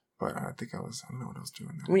could have. But I think I don't know what I was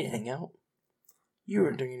doing. We didn't hang out. You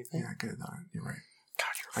weren't doing anything. Yeah, I could have done it. You're right.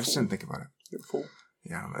 God, you're a fool. I just didn't think about it. You're a fool.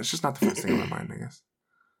 Yeah, I don't know. It's just not the first thing on my mind, I guess.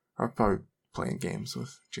 I'll probably playing games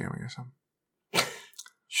with Jeremy or something.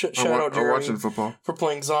 Shout out Jeremy watching football for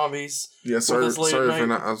playing zombies. Yeah, sorry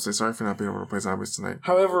for not being able to play zombies tonight.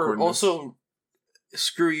 However, also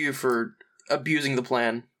screw you for abusing the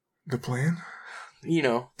plan. The plan? You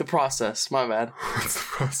know, the process. My bad. What's the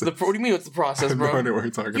process? What do you mean what's the process, bro? I have no idea what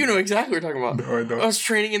you're talking about. You know exactly what we're talking about. No, I don't. I was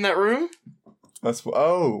training in that room.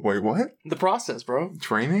 Wait, what? The process, bro.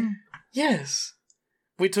 Training? Yes.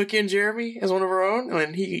 We took in Jeremy as one of our own, and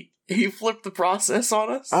then he flipped the process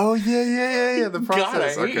on us. Oh, yeah, the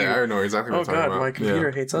process. God, I know exactly what you're talking about. Oh, God, my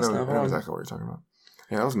computer hates us now. I know exactly what you're talking about.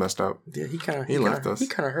 Yeah, that was messed up. Yeah, he left us. He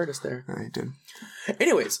kind of hurt us there. Yeah, he did.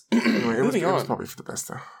 Anyways, moving on. It was probably for the best,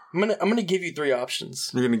 though. I'm gonna give you 3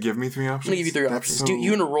 options. You're gonna give me 3 options? I'm gonna give you 3 options.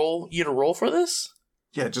 You gonna roll for this?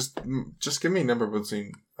 just give me a number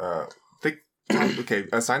between okay,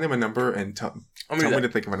 assign them a number and tell me to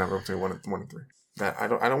think of a number between 1 and 3. That I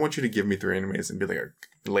don't want you to give me 3 animes and be like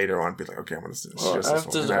later on be like, okay, I'm gonna suggest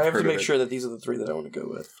this one. I have to make sure that these are the 3 that I want to go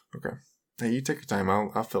with. Okay. Hey, you take your time.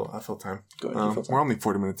 I'll fill time. Go ahead. We're only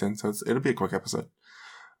 40 minutes in, so it'll be a quick episode.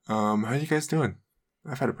 How are you guys doing?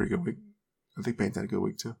 I've had a pretty good week. I think Payne's had a good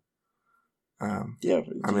week too. Yeah.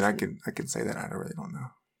 I mean, I can say that. I really don't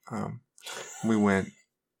know. We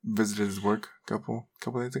visited his work a couple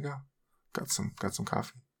days ago. Got some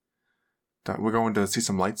coffee. We're going to see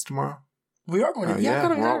some lights tomorrow. We are going to. We're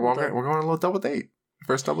going on a little double date.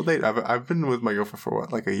 First double date. I've been with my girlfriend for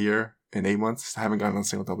like a year and 8 months. I haven't gone on a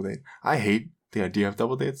single double date. I hate the idea of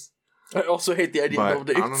double dates. I also hate the idea of double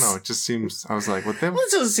dates. I don't know. It just seems. I was like, with them. Well,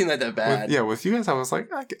 it doesn't seem like that bad. With you guys, I was like,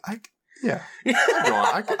 yeah. Go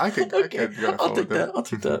on. I could. I'll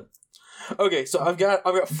take that. Okay, so I've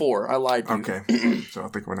got 4. I lied to you. Okay. So I'll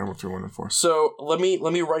think of a number between 1 and 4. So let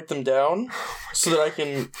me write them down so that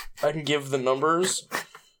I can give the numbers.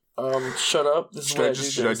 Shut up. This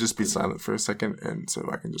is should I just be silent for a second and so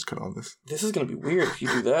I can just cut all this? This is gonna be weird if you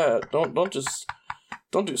do that.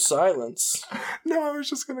 Don't do silence. No, I was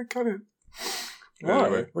just gonna cut it. Why?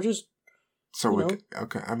 Anyway. We're just. So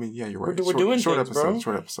okay. I mean, yeah, you're right. We're doing short things, episode, bro.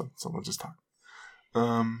 Short episode. So we'll just talk.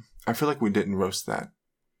 I feel like we didn't roast that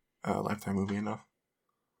Lifetime movie enough.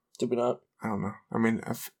 Did we not? I don't know. I mean,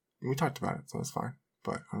 we talked about it, so it's fine.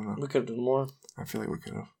 But I don't know. We could have done more. I feel like we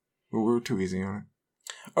could have. We were too easy on it.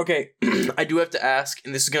 Okay, I do have to ask,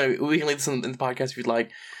 and this is we can leave this in the podcast if you'd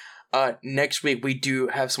like. Next week we do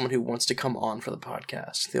have someone who wants to come on for the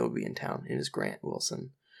podcast. They will be in town. It is Grant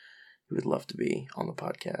Wilson. He would love to be on the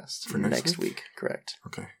podcast for next week. Correct.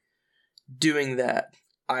 Okay. Doing that,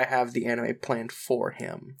 I have the anime planned for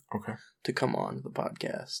him. Okay. To come on to the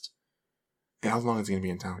podcast. Yeah, how long is he gonna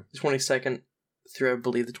be in town? The 22nd through, I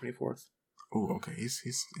believe, the 24th. Oh, okay. He's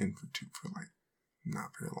in for like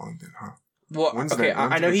not very long then, huh? Well, okay,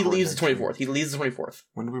 I know he leaves the 24th. He leaves the 24th.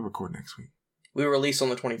 When do we record next week? We release on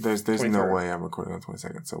the 24th. There's 23rd. No way I'm recording on the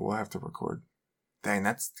 22nd, so we'll have to record. Dang,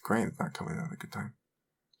 that's great. It's not coming out at a good time.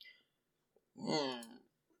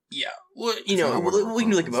 Yeah. Well, we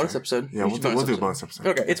can do like a bonus episode. Yeah, we'll do a bonus episode.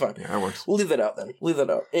 Okay, it's fine. Yeah, that works. We'll leave that out then.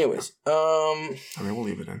 Anyways, I mean, we'll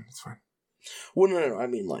leave it in. It's fine. Well, no. I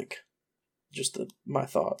mean, like, just my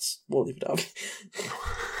thoughts. We'll leave it out.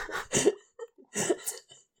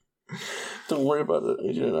 Don't worry about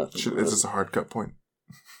it. Is this a hard cut point?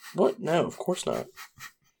 What? No, of course not.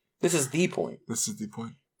 This is the point.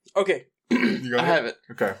 Okay. I have it.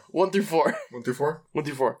 Okay. 1 through 4. 1 through 4? 1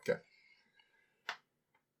 through 4. Okay.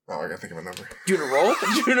 Oh, I gotta think of a number. Do you want to roll?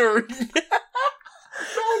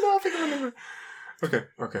 No, think of a number.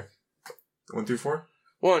 Okay. 1 through 4?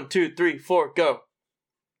 1, 2, 3, 4, go.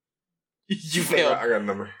 You failed. I got a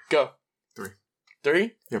number. Go. 3.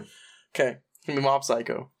 3? Yep. Okay. It's gonna be Mob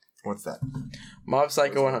Psycho. What's that? Mob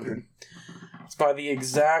Psycho 100. It's by the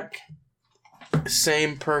exact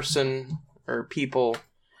same person or people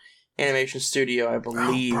animation studio, I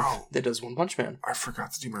believe, that does One Punch Man. I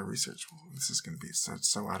forgot to do my research. This is going to be so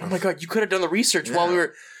out of... Oh my god, you could have done the research while we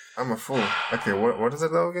were... I'm a fool. Okay, what is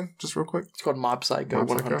it though again? Just real quick. It's called Mob Psycho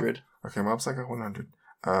 100. Okay, Mob Psycho 100.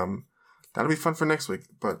 That'll be fun for next week,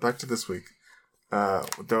 but back to this week.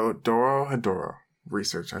 Dorohedoro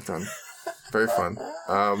research I've done. Very fun.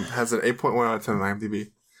 Has an 8.1 out of 10 on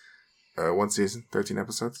IMDb. 1 season, 13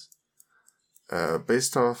 episodes.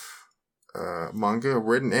 Based off manga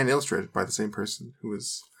written and illustrated by the same person, who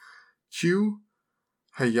is Hugh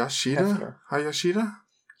Hayashida.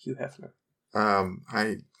 Hugh Hefner.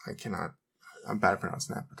 I cannot. I'm bad at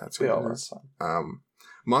pronouncing that, but that's who it is.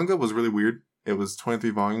 Manga was really weird. It was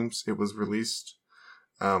 23 volumes. It was released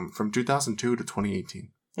from 2002 to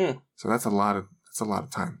 2018. So that's a lot of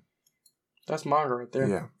time. That's manga right there.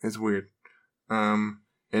 Yeah, it's weird.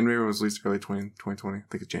 Anime was released early 2020. I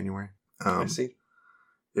think it's January. I see.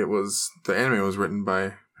 The anime was written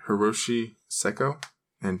by Hiroshi Seko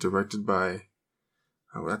and directed by,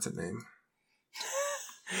 that's a name.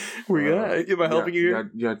 Am I helping you here?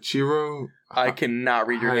 Yachiro. I cannot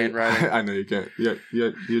read your handwriting. I know you can't.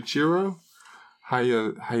 Yachiro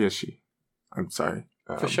Hayashi. I'm sorry.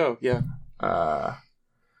 For sure, yeah. I'm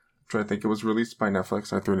trying to think. It was released by Netflix.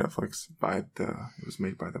 Through Netflix. It was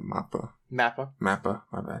made by the Mappa, my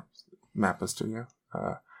bad. Mappa Studio.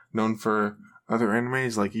 Known for other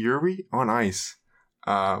animes like Yuri on Ice,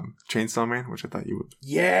 Chainsaw Man, which I thought you would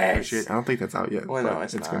appreciate. I don't think that's out yet. Well, no,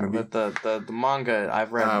 it's not. Gonna be. But the manga,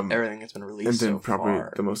 I've read everything that's been released. And then probably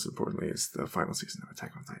the most importantly is the final season of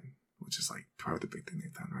Attack on Titan, which is like probably the big thing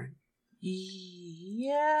they've done, right?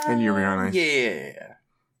 Yeah. And Yuri on Ice. Yeah.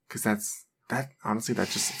 Because honestly, that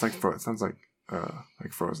just it's like it sounds like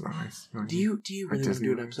Frozen on Ice. You know do you really want to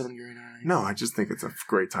do an episode on Yuri on Ice? No, I just think it's a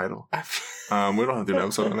great title. We don't have to do an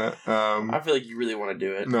episode on that. I feel like you really want to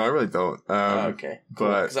do it. No, I really don't. Okay, cool.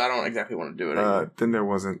 Because I don't exactly want to do it. Then there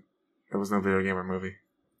was no video game or movie.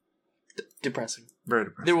 Depressing. Very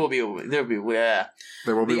depressing. There will be the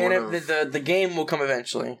game will come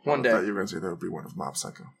eventually one day. I thought you were going to say there will be one of Mob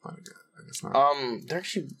Psycho, but I guess not. There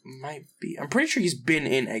actually might be. I'm pretty sure he's been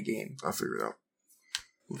in a game. I'll figure it out.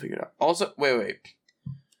 We'll figure it out. Also, wait.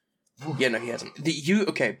 Yeah, no, he hasn't.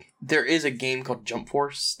 There is a game called Jump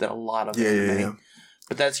Force that a lot of anime. Yeah.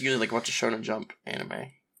 But that's usually like a bunch of Shonen Jump anime.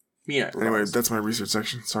 Anyway, that's my research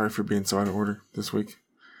section. Sorry for being so out of order this week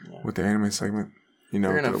with the anime segment. You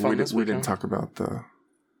know, we didn't talk about the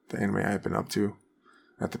anime I had been up to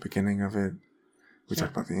at the beginning of it. We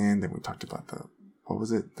talked about the end, then we talked about what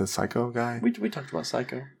was it? The Psycho guy? We talked about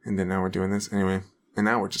Psycho. And then now we're doing this. Anyway, and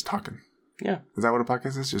now we're just talking. Yeah. Is that what a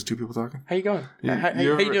podcast is? Just two people talking? How you going? How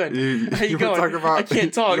you doing? How you going? Talk about, I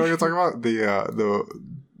can't talk. You know what you're talking about?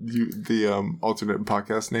 The alternate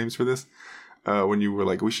podcast names for this? When you were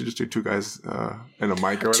like, we should just do two guys and a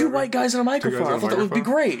mic or whatever. Two white guys and a microphone. I thought that would be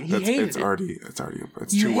great. He hated it.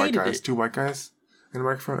 It's two white guys and a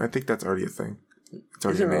microphone. I think that's already a thing. It's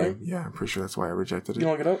already a name. Right? Yeah, I'm pretty sure that's why I rejected it. You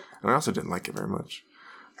want to look it up? And I also didn't like it very much.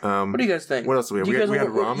 What do you guys think? What else do we have? We had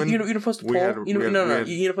ramen. You know post a poll? You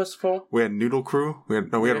know post a poll? We had Noodle Crew. We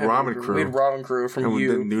had Ramen Crew. We had Ramen Crew from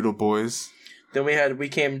you. And then Noodle Boys. Then we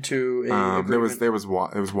came to a there was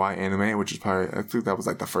Y Anime, which is probably, I think that was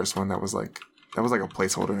like the first one that was like a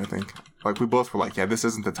placeholder, I think. Like we both were like, yeah, this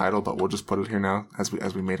isn't the title, but we'll just put it here now as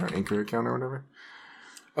we made our Anchor account or whatever.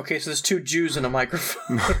 Okay, so there's two Jews and a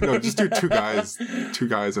microphone. No, just do two guys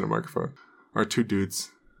and a microphone. Or two dudes.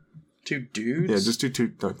 Two dudes? Yeah, just do two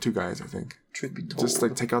guys, I think. Truth be told. Just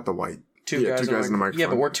like take out the white. Two guys and a microphone. Yeah,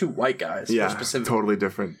 but we're two white guys. Yeah, totally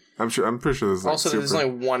different. I'm pretty sure there's like there's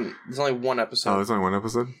only one episode. Oh, there's only one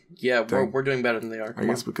episode? Yeah, we're doing better than they are. I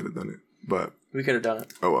guess we could have done it, but we could have done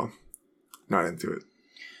it. Oh well. Not into it.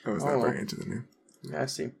 I was not very into the name. Yeah, I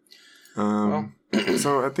see.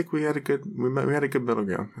 So I think we had a good middle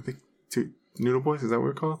ground. I think two Noodle Boys, is that what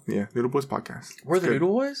we're called? Yeah, Noodle Boys Podcast. We're the Noodle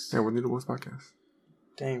Boys? Yeah, we're Noodle Boys Podcast.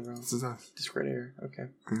 Dang, bro. This is us. Just right here. Okay.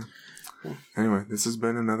 Yeah. Cool. Anyway, this has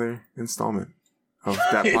been another installment of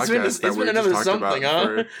that podcast. It's been another something,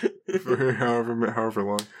 huh? for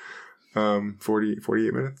however long.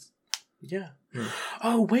 48 minutes. Yeah.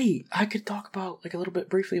 Oh wait, I could talk about like a little bit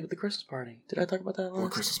briefly about the Christmas party. Did I talk about that last?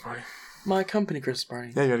 What Christmas party? My company Christmas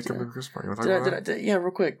party. Yeah, you had a company Christmas party. You want to talk about that? Yeah,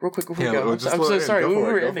 real quick before we go. I'm so sorry.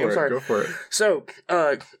 I'm sorry. Go for it. So,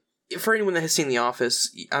 for anyone that has seen The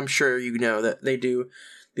Office, I'm sure you know that they do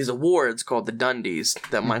these awards called the Dundies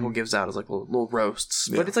that Michael gives out as like little roasts.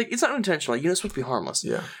 Yeah. But it's not intentional. You know, it's supposed to be harmless.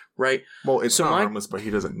 Yeah. Right? Well, it's not harmless, but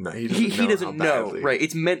he doesn't know. He doesn't know. Right.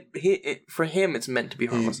 It's meant for him. It's meant to be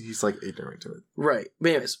harmless. He's like ignorant to it. Right.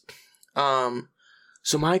 But anyways,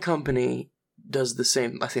 so my company does the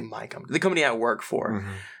same. I say my company, the company I work for.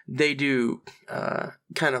 They do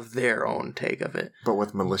kind of their own take of it, but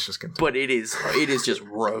with malicious content. But it is just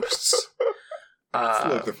roasts. It's a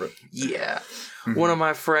little different. Yeah. One of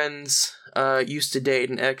my friends used to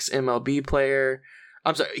date an ex-MLB player.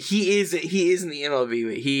 I'm sorry, he is in the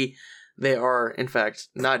MLB, but they are in fact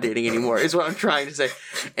not dating anymore. Is what I'm trying to say.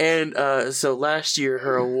 And so last year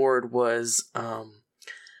her award was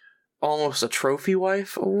almost a trophy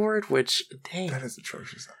wife award, which dang, that is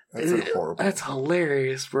atrocious. That's horrible. That's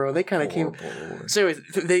hilarious, bro. They kind of came. So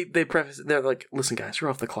anyways, they preface. They're like, listen, guys, we're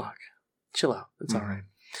off the clock. Chill out. It's all right.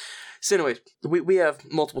 So anyways, we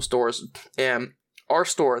have multiple stores, and our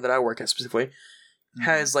store that I work at specifically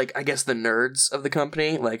has like, I guess, the nerds of the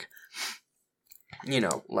company, like, you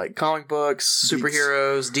know, like comic books,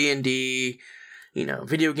 superheroes, D&D, you know,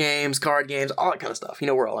 video games, card games, all that kind of stuff. You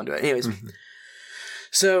know, we're all into it. Anyways,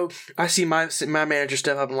 so I see my manager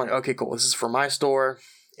step up. I'm like, okay, cool. This is for my store.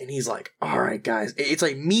 And he's like, all right, guys. It's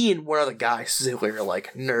like me and one other guy specifically are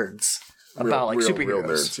like nerds about superheroes. Real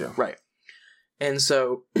nerds, yeah. Right. And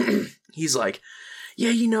so he's like, yeah,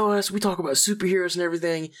 you know us. We talk about superheroes and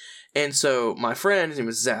everything. And so my friend, his name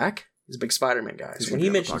is Zach. He's a big Spider-Man guy. So when he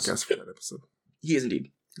mentions podcast for that episode, he is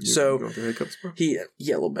indeed. You going through hiccups, bro? Yeah,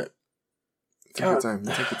 a little bit. Take your time.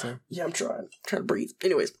 You take your time. Yeah, I'm trying to breathe.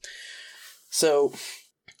 Anyways, so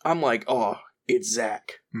I'm like, oh, it's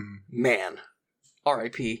Zach. Man,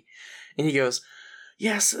 R.I.P. And he goes,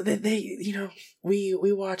 yes, they you know, we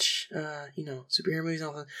watch, you know, superhero movies and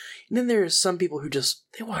all that. And then there's some people who they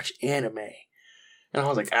watch anime. And I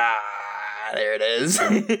was like, there it is.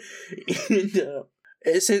 And,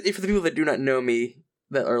 for the people that do not know me,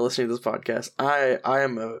 that are listening to this podcast, I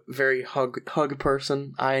am a very hug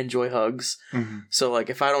person. I enjoy hugs. Mm-hmm. So, like,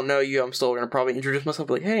 if I don't know you, I'm still going to probably introduce myself,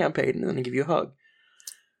 like, hey, I'm Peyton, and then give you a hug.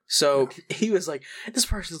 So, he was like, this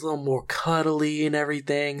person's a little more cuddly and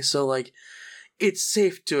everything, so, like, it's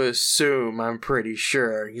safe to assume, I'm pretty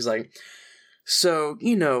sure. He's like, so,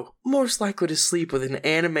 most likely to sleep with an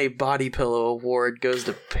anime body pillow award goes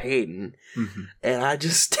to Peyton. Mm-hmm. And I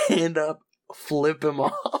just stand up, flip him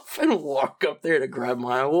off, and walk up there to grab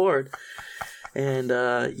my award. And,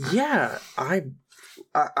 I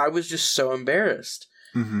was just so embarrassed.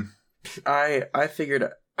 Mm-hmm. I figured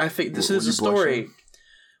this is a story. Blushing?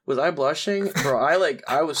 Was I blushing? Bro,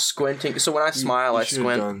 I was squinting. So when I smile, I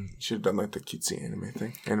squint. You should have done like the cutesy anime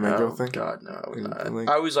thing. Anime girl thing. God, no.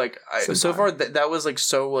 I was like, so far that was like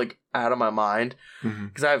so like out of my mind.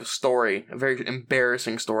 Because I have a story, a very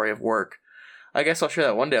embarrassing story of work. I guess I'll share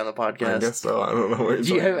that one day on the podcast. I guess so. I don't know what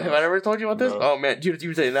you're talking about. Have I ever told you about this? No. Oh man, do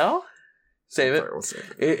you say it now? Save it. We'll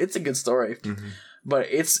save it. It's a good story. Mm-hmm. But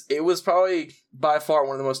it was probably by far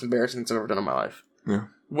one of the most embarrassing things I've ever done in my life. Yeah.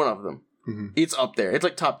 One of them. Mm-hmm. It's up there. It's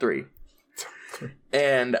like top 3.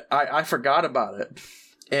 And I forgot about it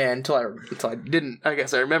until I didn't. I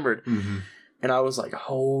guess I remembered. Mm-hmm. And I was like,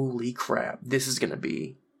 holy crap, this is going to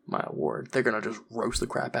be my award. They're going to just roast the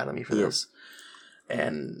crap out of me for this.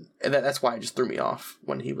 And that's why it just threw me off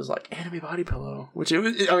when he was like, anime body pillow. Which it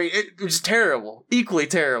was terrible. Equally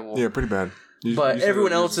terrible. Yeah, pretty bad. But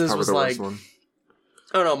everyone else's was like, oh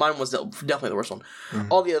no, mine was definitely the worst one.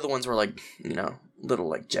 Mm-hmm. All the other ones were like, little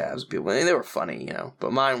like jabs people, and they were funny,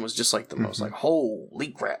 but mine was just like the most like, holy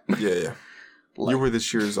crap. Yeah. Like, you were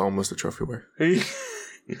this year's almost a trophy wearer.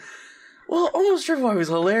 Well, almost trophy wearer was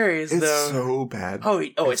hilarious though. It's so bad.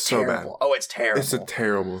 It's so terrible. Bad. Oh, it's terrible. It's a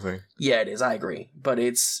terrible thing. Yeah, it is. I agree, but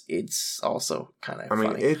it's also kind of funny.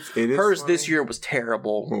 I mean, it is. Hers funny. This year was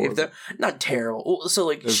terrible. Not terrible. So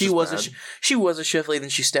like she was a shift lead, then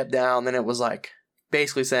she stepped down. Then it was like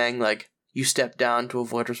basically saying like, you step down to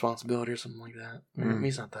avoid responsibility or something like that. I mean,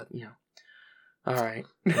 it's not that, All right.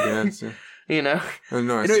 Yeah,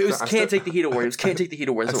 No, it was can't take the heat award. It was can't take the heat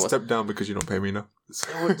award. I stepped down because you don't pay me now.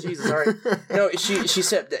 Oh, Jesus, all right. No, she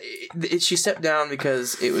stepped down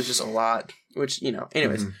because it was just a lot, which,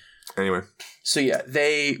 anyways. Mm-hmm. Anyway. So, yeah,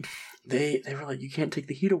 they were like, you can't take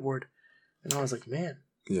the heat award. And I was like, man.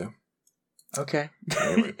 Yeah. Okay.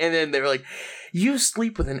 Anyway. And then they were like, you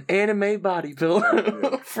sleep with an anime body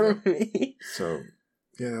pillow for me. So,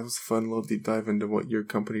 yeah, that was a fun little deep dive into what your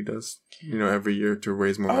company does, every year to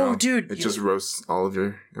raise morale. Oh, dude. It just roasts all of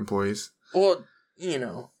your employees. Well,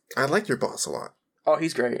 I like your boss a lot. Oh,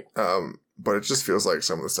 he's great. But it just feels like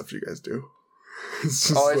some of the stuff you guys do. It's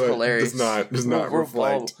just it's hilarious. Does not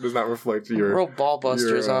reflect your... We're ball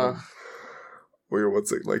busters, huh?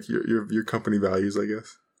 What's it, like your company values, I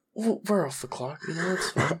guess. Well, we're off the clock,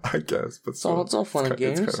 it's fun. I guess, but it's all fun and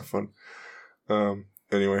games. It's kind of fun.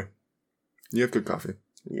 Anyway, you have good coffee.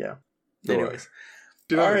 Yeah. Anyways.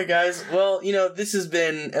 Alright, guys. Well, this has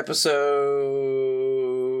been episode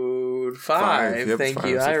 5. Yep, Thank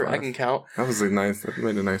you. I can count. That was nice. That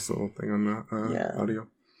made a nice little thing on the audio.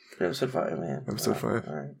 Episode 5, man. Episode 5.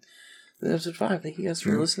 All right. Episode 5. Thank you guys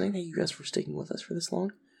for listening. Thank you guys for sticking with us for this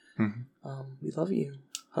long. Mm-hmm. We love you.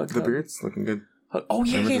 The beard's looking good. Oh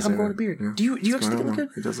yeah, I'm growing a beard. Yeah. Do you actually think it look good?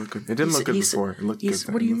 It does look good. It didn't look good before. It looked good.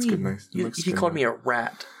 What do you mean? Good, nice. He called me a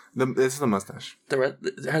rat. It's the mustache. It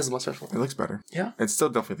has the mustache. It looks better. Yeah. It's still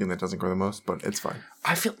definitely the thing that doesn't grow the most, but it's fine.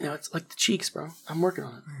 I feel it's like the cheeks, bro. I'm working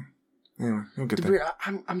on it. Anyway, you'll get there.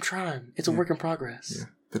 I'm trying. It's a work in progress. Yeah.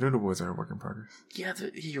 The Doodle Boys are a work in progress. Yeah,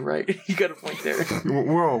 you're right. You got a point there.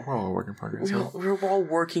 we're all a work in progress. We're all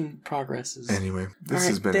working progresses. Anyway, this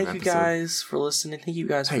has been an episode. Thank you guys for listening. Thank you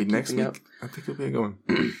guys for keeping next week, up. I think it'll be a good one.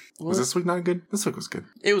 Was this week not good? This week was good.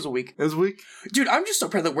 It was a week. It was a week? Dude, I'm just so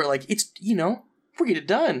proud that we're like, it's, we're getting it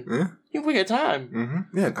done. Yeah. We got time.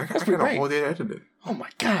 Mm-hmm. Yeah, I got a whole day to edit it. Oh my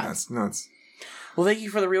God. That's nuts. Well, thank you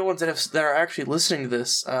for the real ones that are actually listening to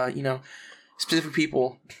this. Specific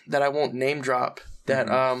people that I won't name drop that,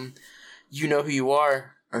 you know who you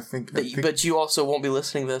are. I think, but you also won't be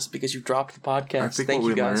listening to this because you've dropped the podcast. Thank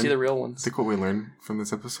you guys. You're the real ones. I think what we learned from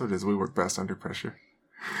this episode is we work best under pressure.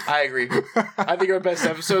 I agree. I think our best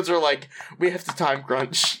episodes are like, we have to time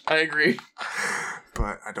crunch. I agree.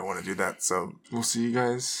 But I don't want to do that, so we'll see you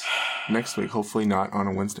guys next week. Hopefully not on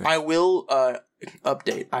a Wednesday. I will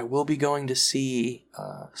update. I will be going to see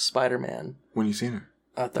Spider-Man. When you seen it?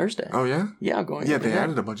 Thursday. Oh, yeah? Yeah, I'm going. Yeah, they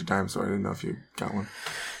added a bunch of times, so I didn't know if you got one.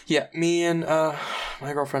 Yeah, me and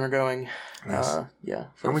my girlfriend are going. Nice. How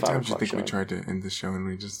many times do you think we tried to end this show and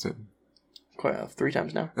we just didn't? Quite 3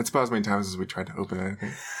 times now. That's about as many times as we tried to open it, I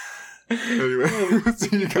think. Anyway,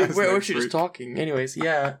 see you guys. We're actually just talking. Anyways,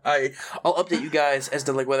 yeah, I'll update you guys as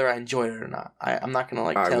to like whether I enjoyed it or not. I'm not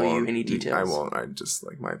gonna tell you any details. I won't. I just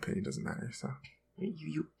my opinion doesn't matter. So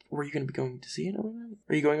you were you gonna be going to see it?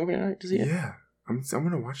 Are you going over tonight to see it? Yeah, I'm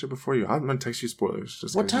gonna watch it before you. I'm gonna text you spoilers.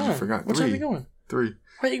 Just what time? You forgot. What 3. time are you going? 3.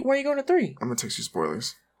 Why are you going at 3? I'm gonna text you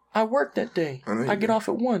spoilers. I work that day. I get off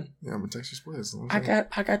at 1. Yeah, I'm gonna text you spoilers. I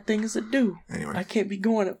got things to do. Anyway, I can't be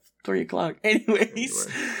going at 3 o'clock. Anyways,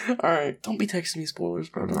 all right. Don't be texting me spoilers,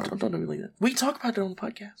 bro. Don't do me like that. We can talk about it on the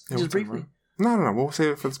podcast, just briefly. No. We'll save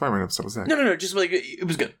it for the Spider-Man episode. What's that? No. Just like it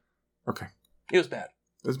was good. Okay. It was bad.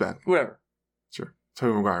 It was bad. Whatever. Sure.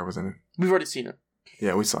 Tobey Maguire was in it. We've already seen it.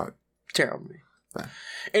 Yeah, we saw it. Terrible movie.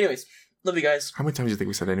 Anyways, love you guys. How many times do you think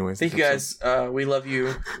we said anyways? Thank you guys. We love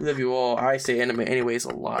you. We love you all. I say anime anyways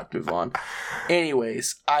a lot. Move on.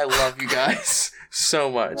 Anyways, I love you guys so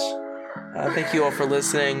much. Thank you all for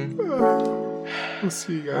listening. We'll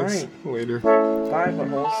see you guys later. Bye,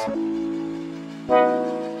 buttholes.